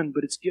given,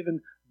 but it's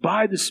given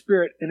by the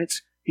Spirit, and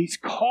He's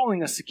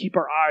calling us to keep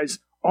our eyes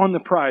on the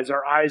prize,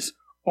 our eyes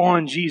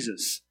on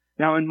Jesus.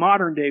 Now, in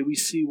modern day, we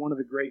see one of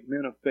the great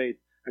men of faith,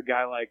 a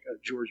guy like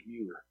George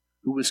Mueller,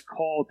 who was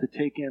called to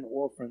take in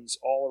orphans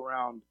all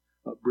around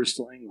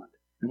Bristol, England.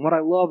 And what I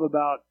love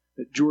about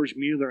George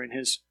Mueller and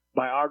his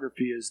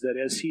biography is that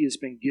as he has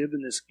been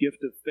given this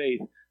gift of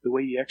faith, the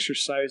way he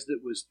exercised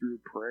it was through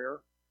prayer.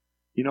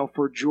 You know,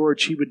 for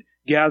George, he would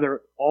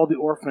gather all the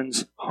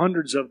orphans,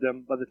 hundreds of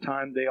them by the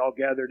time they all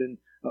gathered in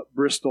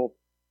Bristol,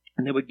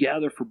 and they would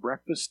gather for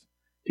breakfast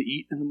to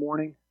eat in the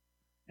morning,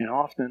 and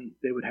often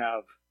they would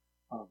have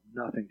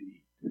nothing to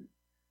eat,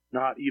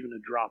 not even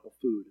a drop of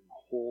food in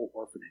the whole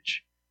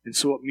orphanage. And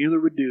so what Mueller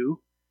would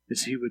do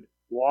is he would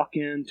walk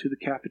into the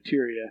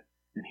cafeteria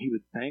and he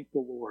would thank the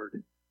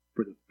Lord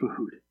for the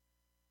food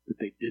that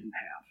they didn't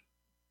have.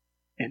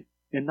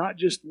 And not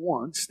just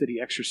once did he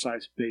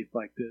exercise faith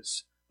like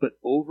this, but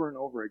over and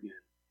over again.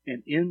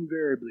 And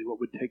invariably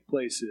what would take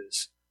place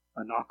is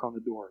a knock on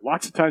the door.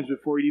 Lots of times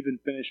before he'd even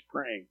finished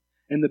praying.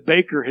 And the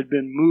baker had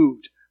been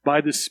moved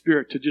by the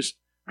Spirit to just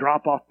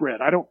drop off bread.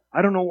 I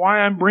don't know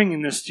why I'm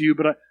bringing this to you,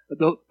 but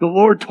the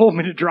Lord told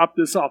me to drop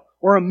this off.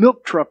 Or a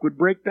milk truck would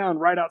break down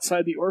right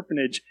outside the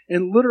orphanage,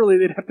 and literally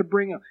they'd have to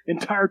bring an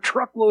entire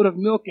truckload of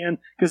milk in,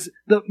 because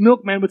the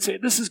milkman would say,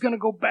 this is going to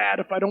go bad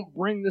if I don't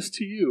bring this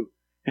to you.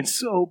 And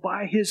so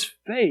by his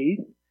faith,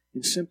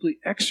 in simply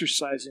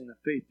exercising the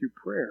faith through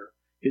prayer,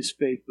 his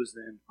faith was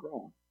then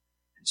grown.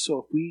 And so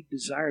if we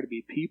desire to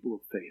be people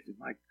of faith, and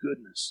my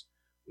goodness,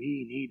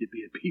 we need to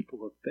be a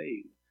people of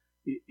faith,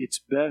 it's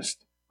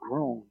best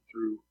grown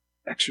through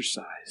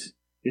exercise.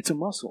 It's a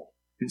muscle.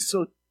 And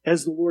so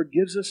as the Lord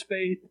gives us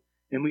faith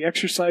and we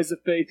exercise the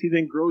faith, He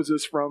then grows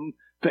us from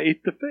faith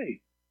to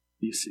faith,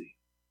 you see.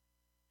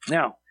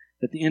 Now,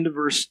 at the end of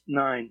verse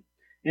 9,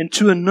 and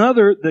to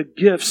another the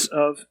gifts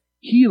of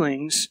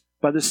healings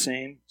by the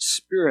same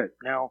Spirit.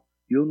 Now,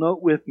 you'll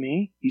note with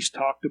me, he's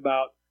talked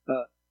about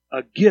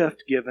a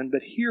gift given,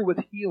 but here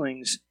with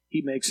healings,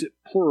 he makes it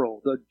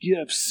plural. The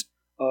gifts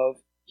of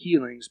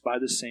healings by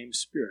the same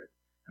Spirit.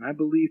 And I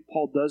believe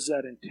Paul does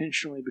that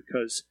intentionally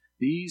because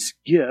these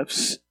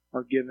gifts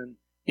are given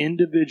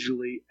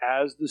individually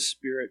as the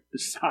Spirit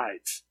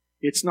decides.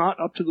 It's not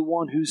up to the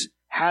one who's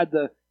had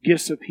the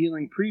gifts of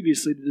healing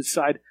previously to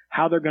decide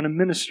how they're going to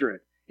minister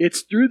it.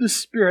 It's through the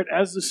Spirit,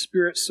 as the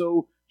Spirit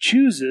so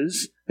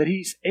chooses, that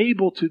he's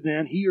able to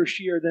then, he or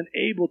she are then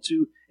able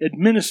to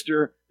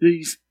administer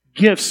these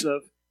gifts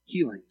of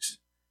healings.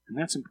 And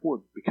that's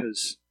important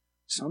because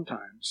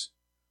sometimes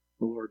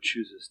the Lord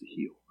chooses to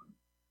heal.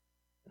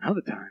 And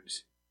other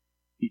times,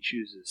 He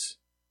chooses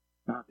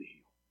not to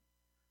heal.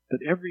 But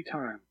every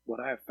time, what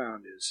I have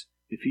found is,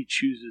 if He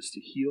chooses to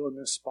heal in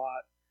this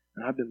spot,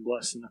 and I've been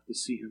blessed enough to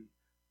see Him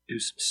do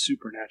some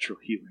supernatural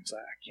healings.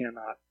 I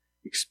cannot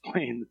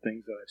explain the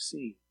things that I've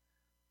seen.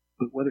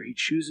 But whether he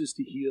chooses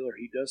to heal or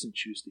he doesn't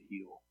choose to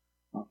heal,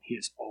 he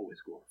is always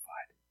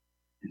glorified.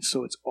 And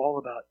so it's all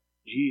about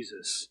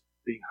Jesus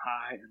being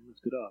high and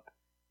lifted up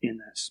in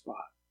that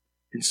spot.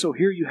 And so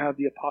here you have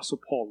the Apostle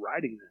Paul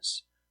writing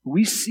this.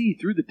 We see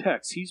through the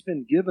text, he's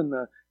been given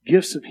the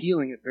gifts of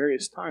healing at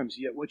various times.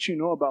 Yet what you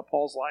know about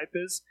Paul's life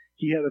is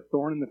he had a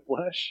thorn in the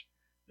flesh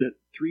that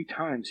 3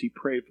 times he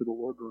prayed for the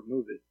Lord to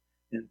remove it.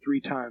 And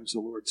 3 times the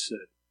Lord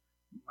said,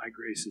 my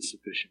grace is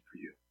sufficient for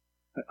you.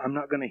 I'm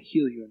not going to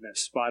heal you in that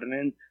spot. And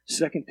in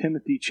 2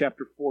 Timothy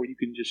chapter 4, you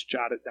can just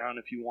jot it down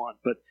if you want.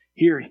 But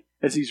here,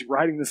 as he's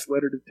writing this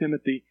letter to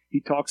Timothy,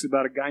 he talks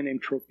about a guy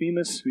named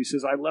Trophimus, who he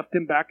says, I left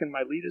him back in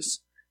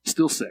Miletus,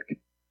 still sick.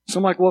 So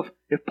I'm like, well,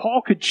 if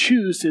Paul could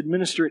choose to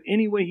administer it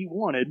any way he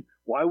wanted,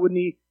 why wouldn't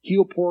he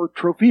heal poor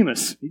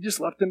Trophimus? He just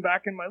left him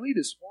back in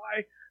Miletus.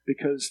 Why?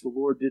 Because the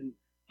Lord didn't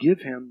give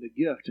him the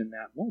gift in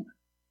that moment.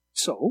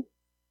 So,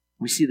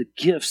 we see the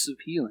gifts of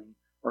healing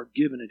are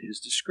given at his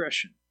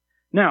discretion.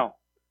 Now,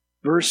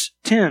 verse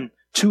 10,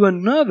 to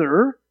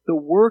another, the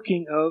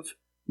working of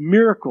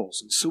miracles.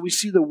 And so we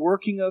see the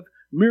working of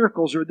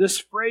miracles, or this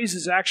phrase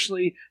is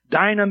actually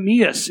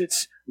dynamias.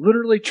 It's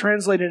literally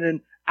translated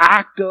an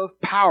act of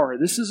power.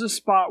 This is a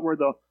spot where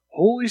the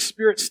Holy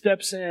Spirit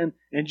steps in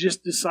and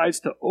just decides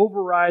to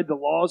override the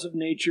laws of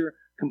nature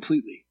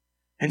completely.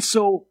 And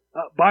so,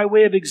 by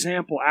way of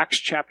example, Acts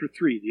chapter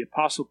 3, the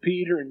Apostle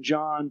Peter and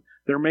John,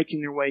 they're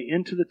making their way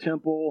into the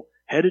temple,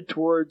 headed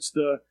towards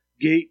the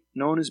gate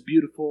known as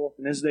Beautiful.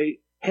 And as they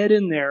head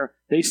in there,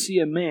 they see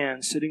a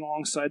man sitting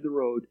alongside the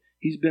road.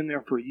 He's been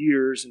there for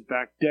years, in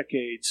fact,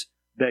 decades,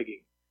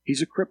 begging.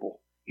 He's a cripple.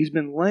 He's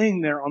been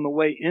laying there on the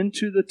way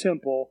into the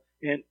temple,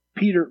 and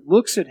Peter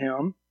looks at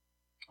him.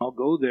 I'll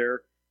go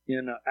there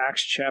in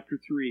Acts chapter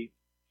 3.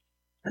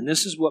 And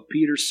this is what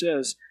Peter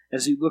says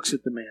as he looks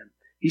at the man.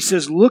 He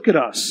says, look at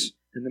us.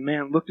 And the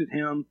man looked at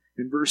him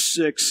in verse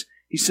 6.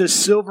 He says,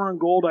 silver and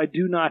gold I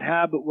do not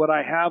have, but what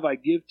I have I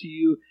give to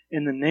you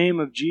in the name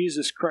of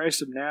Jesus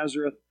Christ of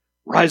Nazareth.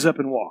 Rise up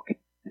and walk.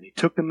 And he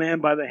took the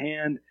man by the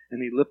hand,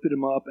 and he lifted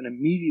him up, and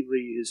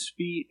immediately his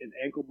feet and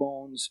ankle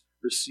bones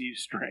received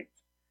strength.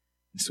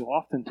 And so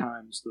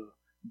oftentimes the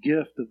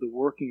gift of the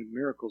working of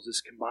miracles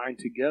is combined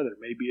together.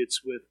 Maybe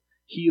it's with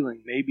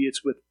healing, maybe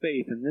it's with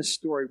faith. In this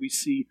story we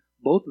see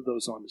both of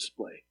those on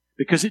display.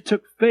 Because it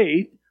took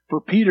faith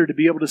for Peter to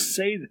be able to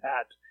say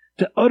that,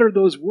 to utter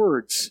those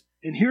words.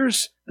 And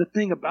here's the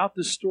thing about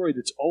this story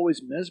that's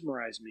always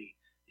mesmerized me.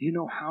 Do you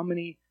know how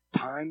many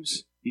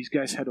times these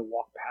guys had to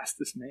walk past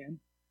this man?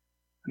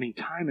 I mean,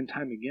 time and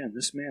time again,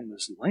 this man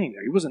was laying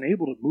there. He wasn't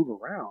able to move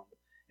around.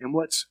 And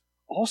what's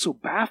also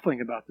baffling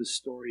about this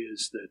story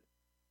is that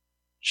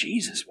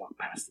Jesus walked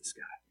past this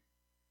guy.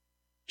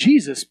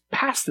 Jesus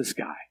passed this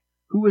guy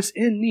who was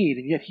in need,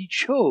 and yet he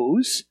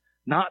chose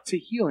not to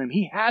heal him.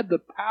 He had the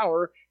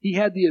power, he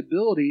had the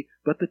ability,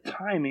 but the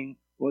timing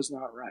was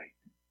not right.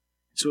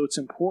 So it's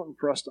important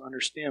for us to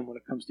understand when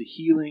it comes to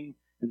healing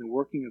and the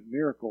working of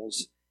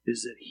miracles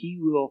is that he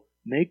will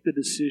make the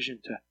decision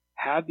to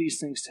have these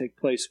things take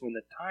place when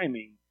the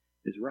timing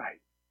is right.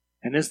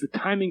 And as the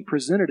timing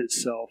presented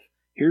itself,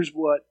 here's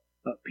what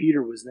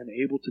Peter was then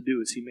able to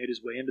do as he made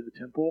his way into the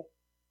temple.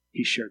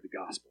 He shared the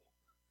gospel.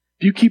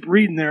 If you keep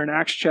reading there in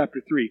Acts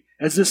chapter 3,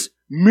 as this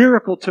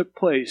miracle took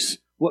place,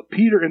 what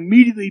Peter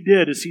immediately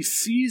did is he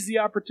seized the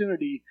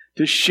opportunity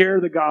to share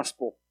the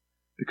gospel.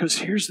 Because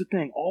here's the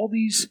thing, all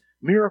these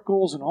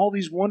miracles and all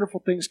these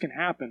wonderful things can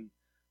happen,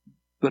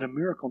 but a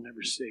miracle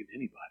never saved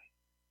anybody.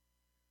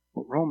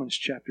 What Romans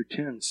chapter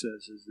 10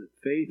 says is that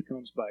faith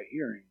comes by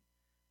hearing,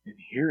 and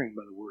hearing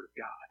by the word of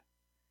God.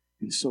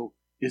 And so,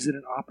 is it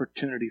an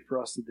opportunity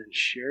for us to then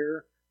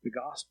share the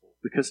gospel?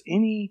 Because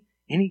any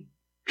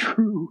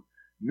true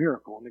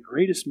miracle, and the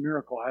greatest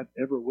miracle I've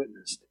ever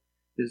witnessed,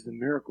 is the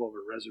miracle of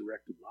a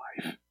resurrected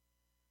life.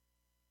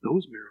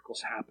 Those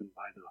miracles happen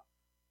by the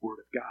word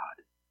of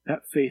God.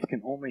 That faith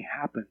can only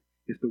happen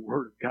if the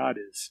word of God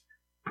is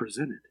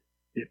presented,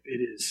 if it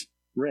is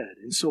read.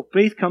 And so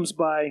faith comes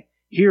by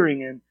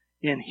hearing,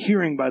 and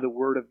hearing by the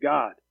word of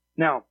God.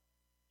 Now,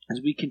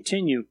 as we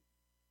continue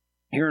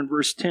here in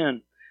verse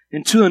 10,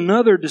 and to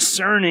another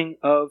discerning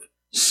of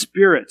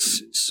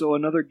spirits. And so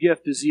another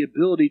gift is the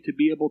ability to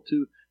be able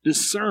to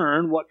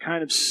discern what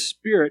kind of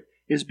spirit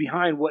is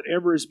behind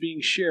whatever is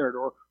being shared,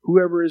 or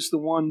whoever is the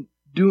one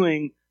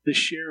doing the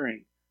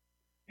sharing.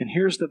 And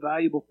here's the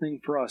valuable thing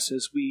for us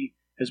as we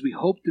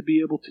hope to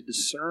be able to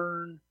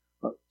discern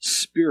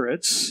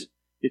spirits.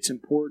 It's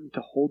important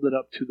to hold it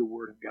up to the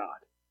Word of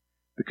God,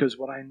 because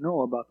what I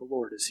know about the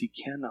Lord is He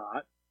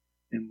cannot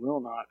and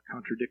will not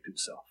contradict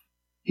Himself.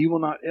 He will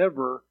not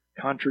ever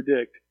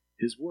contradict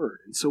His Word.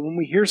 And so when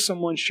we hear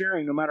someone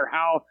sharing, no matter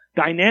how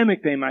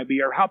dynamic they might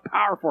be, or how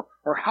powerful,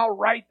 or how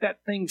right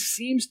that thing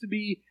seems to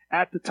be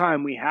at the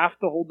time, we have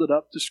to hold it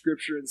up to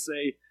Scripture and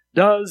say,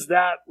 does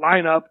that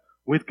line up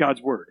with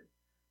God's Word?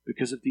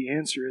 Because if the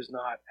answer is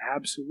not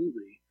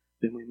absolutely,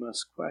 then we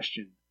must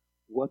question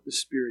what the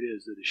Spirit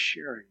is that is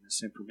sharing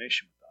this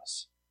information with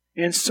us.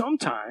 And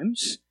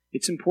sometimes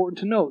it's important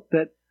to note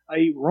that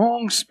a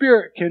wrong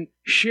spirit can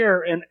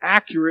share an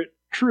accurate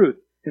truth.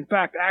 In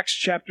fact, Acts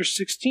chapter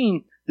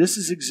 16, this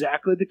is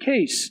exactly the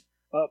case.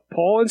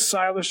 Paul and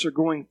Silas are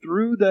going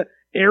through the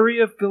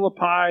area of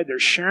Philippi. They're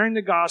sharing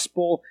the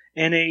gospel,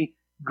 and a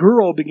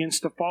girl begins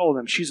to follow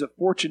them. She's a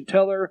fortune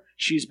teller.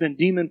 She's been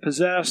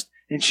demon-possessed,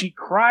 and she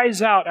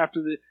cries out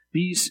after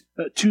these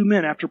two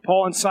men, after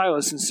Paul and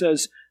Silas, and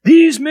says,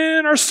 "These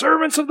men are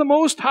servants of the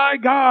Most High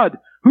God,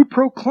 who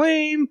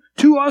proclaim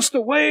to us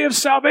the way of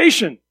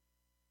salvation."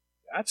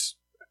 That's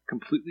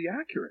completely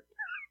accurate.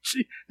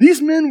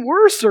 These men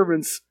were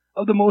servants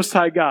of the Most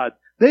High God.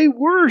 They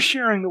were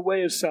sharing the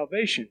way of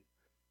salvation.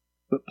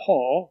 But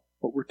Paul,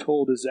 what we're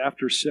told is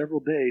after several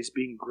days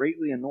being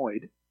greatly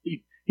annoyed,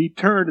 he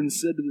turned and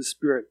said to the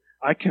Spirit,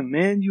 "I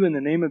command you in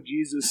the name of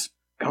Jesus,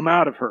 come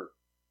out of her."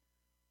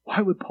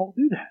 Why would Paul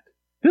do that?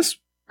 This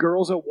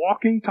girl's a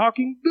walking,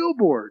 talking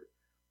billboard.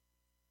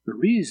 The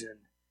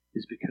reason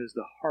is because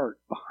the heart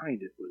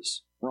behind it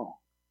was wrong.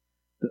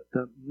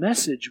 The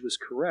message was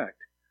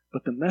correct,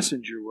 but the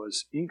messenger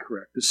was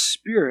incorrect. The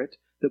spirit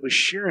that was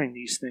sharing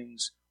these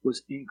things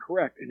was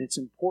incorrect. And it's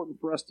important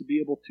for us to be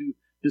able to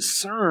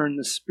discern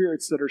the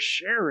spirits that are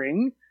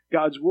sharing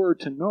God's word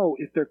to know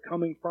if they're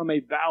coming from a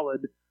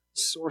valid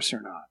source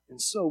or not.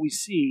 And so we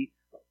see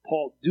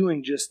Paul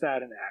doing just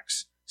that in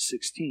Acts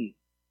 16.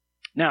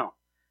 Now,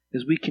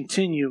 as we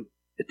continue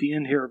at the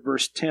end here of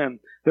verse 10,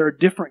 there are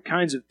different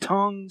kinds of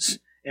tongues,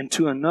 and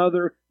to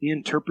another, the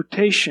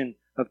interpretation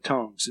of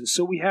tongues. And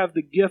so we have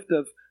the gift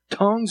of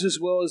tongues as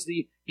well as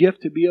the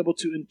gift to be able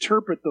to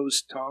interpret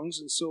those tongues.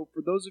 And so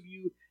for those of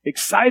you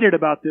excited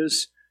about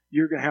this,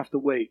 you're going to have to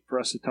wait for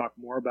us to talk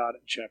more about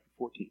it in chapter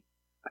 14.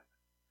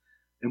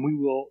 And we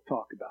will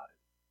talk about it.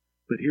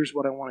 But here's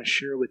what I want to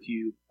share with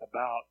you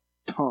about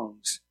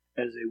tongues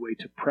as a way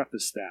to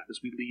preface that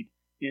as we lead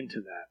into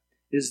that,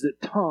 is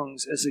that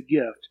tongues as a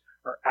gift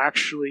are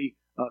actually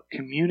a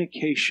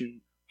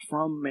communication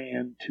from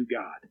man to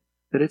God.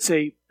 That it's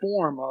a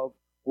form of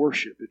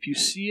worship. If you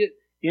see it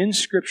in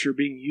Scripture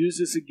being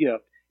used as a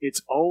gift,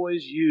 it's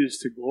always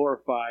used to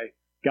glorify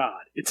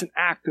God. It's an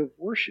act of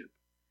worship.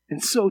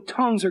 And so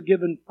tongues are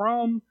given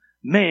from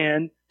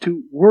man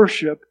to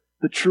worship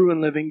the true and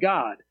living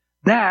God.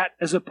 That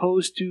as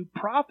opposed to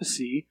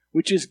prophecy,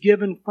 which is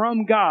given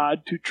from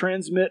God to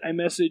transmit a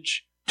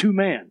message to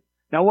man.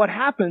 Now what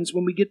happens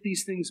when we get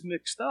these things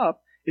mixed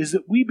up is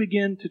that we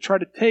begin to try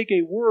to take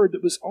a word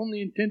that was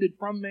only intended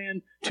from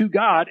man to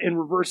God and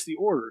reverse the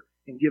order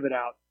and give it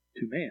out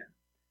to man.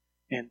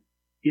 And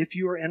if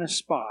you are in a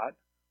spot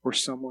where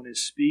someone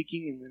is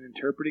speaking and then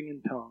interpreting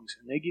in tongues,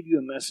 and they give you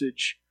a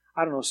message,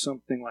 I don't know,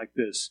 something like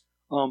this.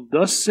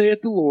 Thus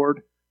saith the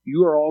Lord,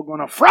 you are all going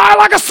to fry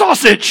like a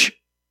sausage.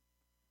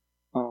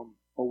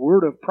 A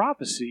word of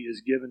prophecy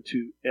is given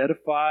to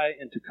edify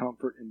and to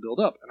comfort and build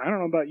up. And I don't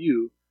know about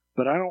you,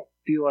 but I don't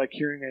feel like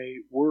hearing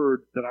a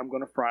word that I'm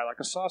going to fry like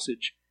a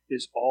sausage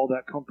is all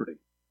that comforting.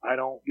 I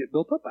don't get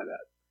built up by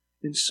that.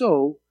 And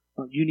so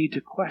you need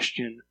to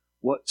question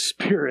what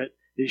spirit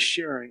is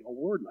sharing a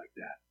word like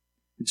that.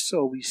 And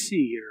so we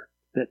see here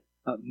that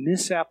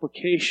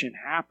misapplication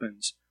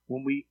happens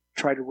when we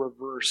try to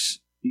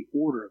reverse the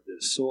order of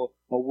this. So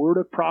a word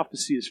of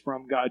prophecy is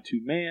from God to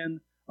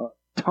man.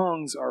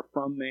 Tongues are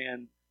from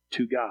man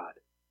to God.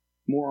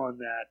 More on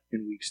that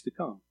in weeks to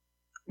come.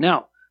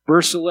 Now,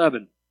 verse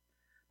 11.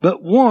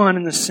 But one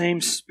and the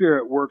same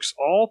Spirit works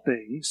all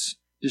things,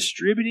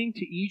 distributing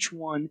to each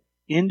one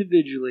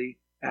individually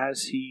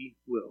as He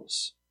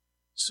wills.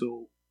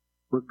 So,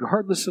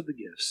 regardless of the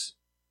gifts,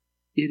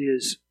 it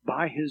is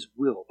by His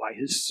will, by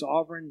His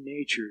sovereign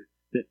nature,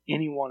 that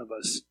any one of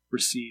us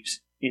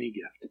receives any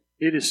gift.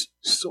 It is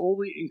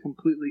solely and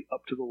completely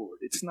up to the Lord.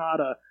 It's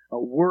not a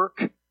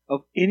work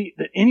of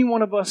any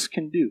one of us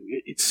can do.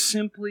 It's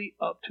simply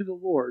up to the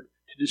Lord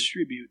to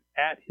distribute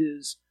at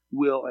His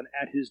will and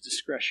at His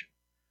discretion.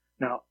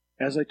 Now,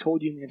 as I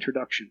told you in the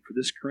introduction, for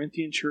this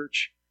Corinthian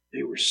church,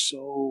 they were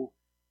so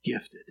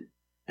gifted.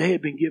 They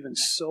had been given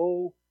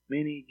so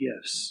many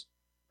gifts.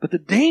 But the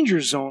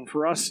danger zone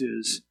for us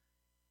is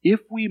if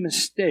we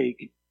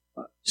mistake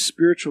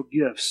spiritual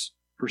gifts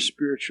for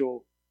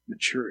spiritual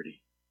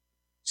maturity.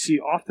 See,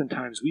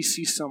 oftentimes we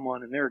see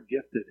someone and they're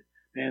gifted,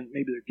 and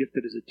maybe they're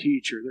gifted as a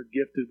teacher, they're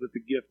gifted with the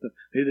gift of,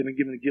 maybe they've been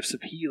given the gifts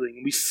of healing,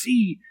 and we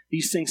see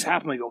these things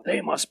happen, we go,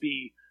 they must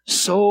be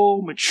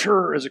so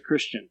mature as a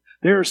Christian.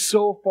 They're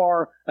so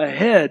far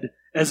ahead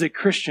as a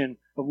Christian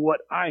of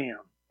what I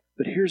am.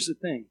 But here's the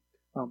thing,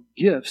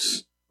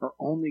 gifts are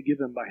only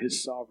given by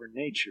His sovereign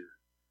nature,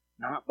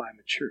 not by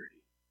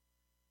maturity.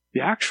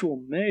 The actual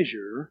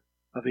measure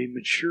of a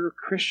mature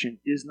Christian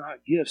is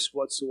not gifts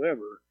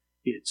whatsoever,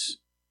 it's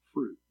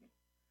fruit.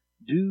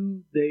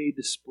 Do they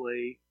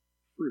display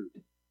fruit?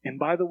 And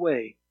by the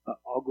way,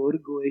 I'll go to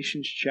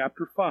Galatians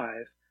chapter 5.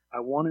 I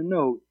want to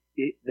note,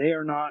 they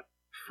are not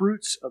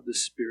fruits of the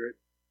Spirit.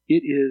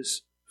 It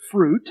is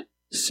fruit,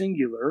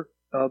 singular,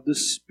 of the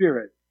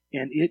Spirit.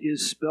 And it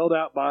is spelled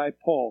out by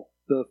Paul.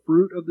 The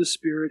fruit of the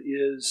Spirit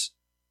is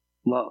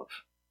love.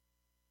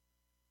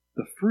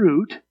 The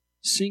fruit,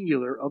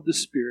 singular, of the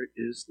Spirit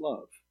is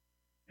love.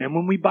 And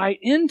when we bite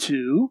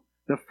into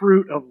the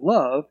fruit of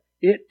love,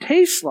 it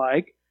tastes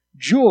like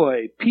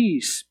joy,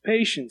 peace,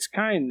 patience,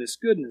 kindness,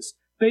 goodness,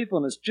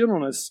 faithfulness,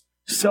 gentleness,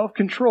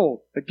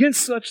 self-control.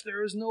 Against such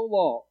there is no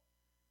law.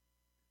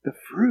 The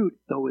fruit,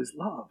 though, is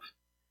love.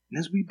 And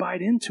as we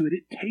bite into it,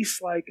 it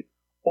tastes like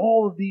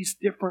all of these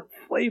different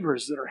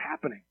flavors that are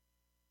happening.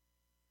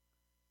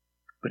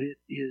 But it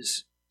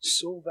is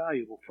so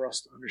valuable for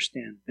us to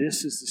understand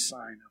this is the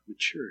sign of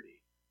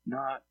maturity,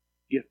 not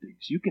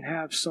giftings. You can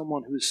have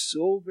someone who is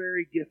so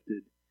very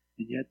gifted,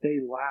 and yet they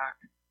lack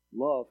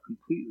love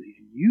completely.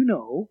 And you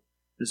know,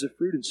 as a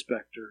fruit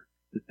inspector,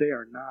 that they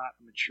are not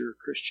a mature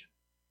Christian.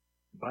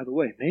 And by the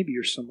way, maybe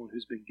you're someone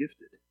who's been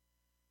gifted,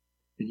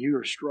 and you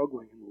are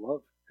struggling in the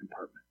love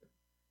compartment.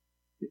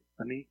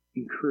 Let me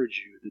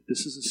encourage you that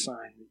this is a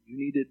sign that you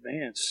need to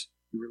advance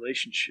your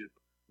relationship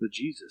with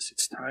Jesus.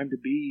 It's time to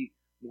be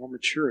more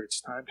mature. It's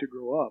time to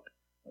grow up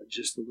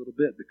just a little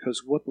bit,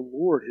 because what the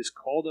Lord has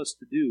called us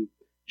to do,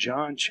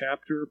 John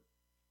chapter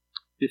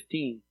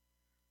 15,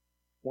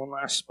 one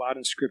last spot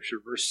in Scripture,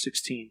 verse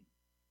 16.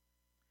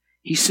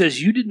 He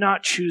says, "You did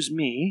not choose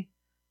me,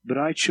 but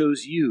I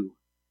chose you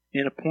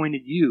and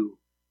appointed you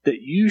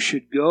that you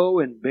should go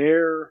and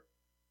bear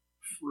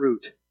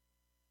fruit,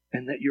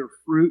 and that your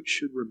fruit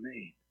should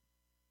remain."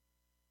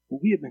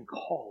 What we have been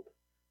called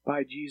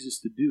by Jesus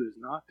to do is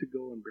not to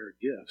go and bear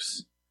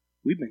gifts.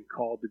 We've been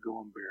called to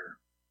go and bear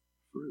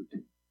fruit.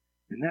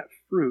 And that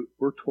fruit,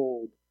 we're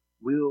told,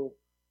 will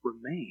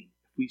remain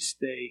if we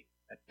stay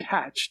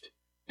attached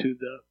to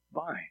the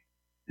vine.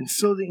 And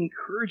so the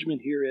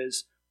encouragement here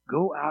is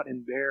go out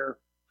and bear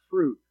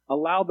fruit.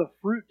 Allow the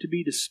fruit to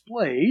be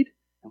displayed.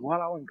 And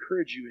what I'll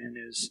encourage you in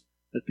is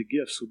that the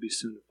gifts will be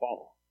soon to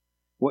follow.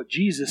 What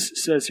Jesus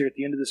says here at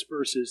the end of this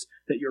verse is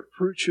that your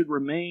fruit should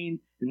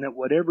remain, and that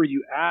whatever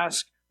you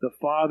ask the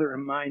Father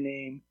in my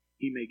name,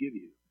 He may give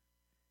you.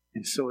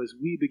 And so as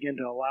we begin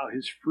to allow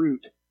His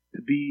fruit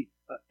to be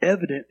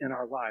evident in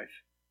our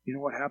life, you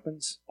know what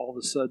happens? All of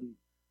a sudden,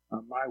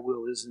 my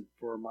will isn't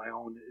for my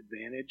own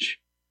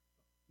advantage.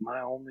 My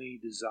only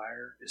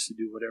desire is to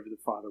do whatever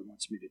the Father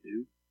wants me to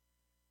do.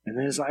 And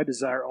then as I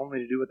desire only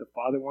to do what the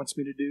Father wants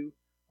me to do,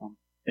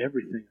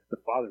 everything that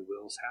the Father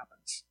wills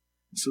happens.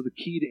 And so the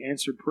key to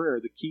answered prayer,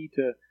 the key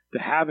to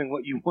having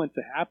what you want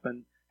to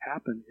happen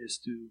is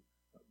to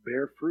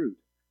bear fruit,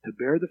 to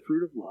bear the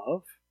fruit of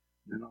love,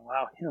 and then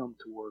allow Him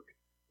to work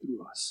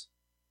through us.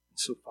 And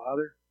so,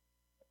 Father,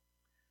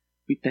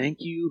 we thank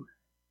you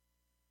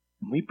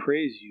and we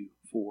praise you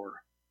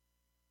for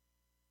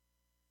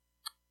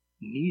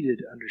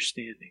needed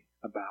understanding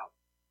about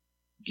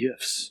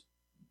gifts.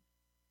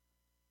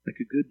 Like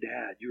a good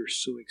dad, you are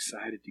so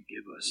excited to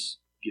give us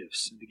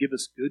gifts, and to give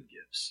us good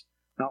gifts.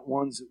 Not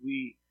ones that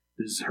we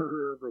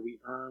deserve or we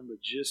earn,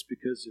 but just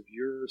because of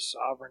your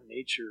sovereign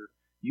nature,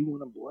 you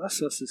want to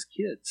bless us as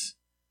kids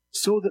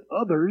so that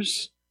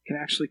others can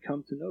actually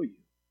come to know you.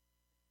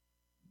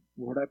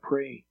 Lord, I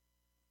pray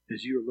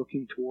as you are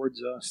looking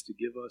towards us to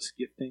give us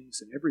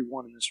giftings, and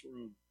everyone in this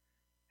room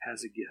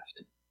has a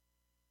gift.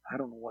 I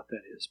don't know what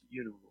that is, but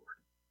you know,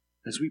 Lord.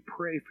 As we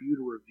pray for you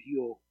to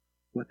reveal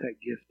what that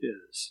gift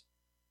is,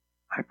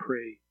 I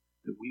pray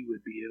that we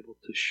would be able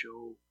to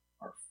show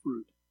our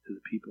fruit to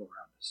the people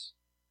around us.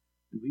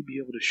 That we'd be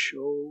able to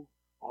show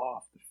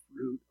off the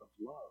fruit of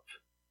love,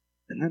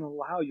 and then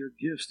allow your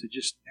gifts to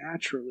just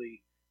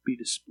naturally be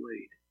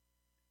displayed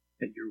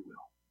at your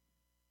will.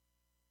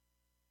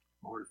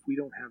 Lord, if we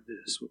don't have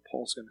this, what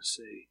Paul's going to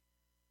say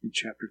in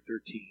chapter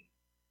 13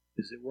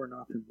 is that we're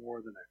nothing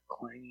more than a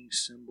clanging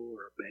cymbal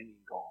or a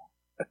banging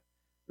gong.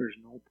 There's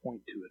no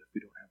point to it if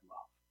we don't have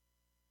love.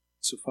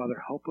 So,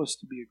 Father, help us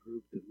to be a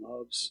group that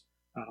loves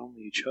not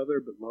only each other,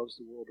 but loves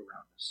the world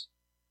around us.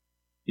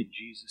 In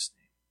Jesus' name.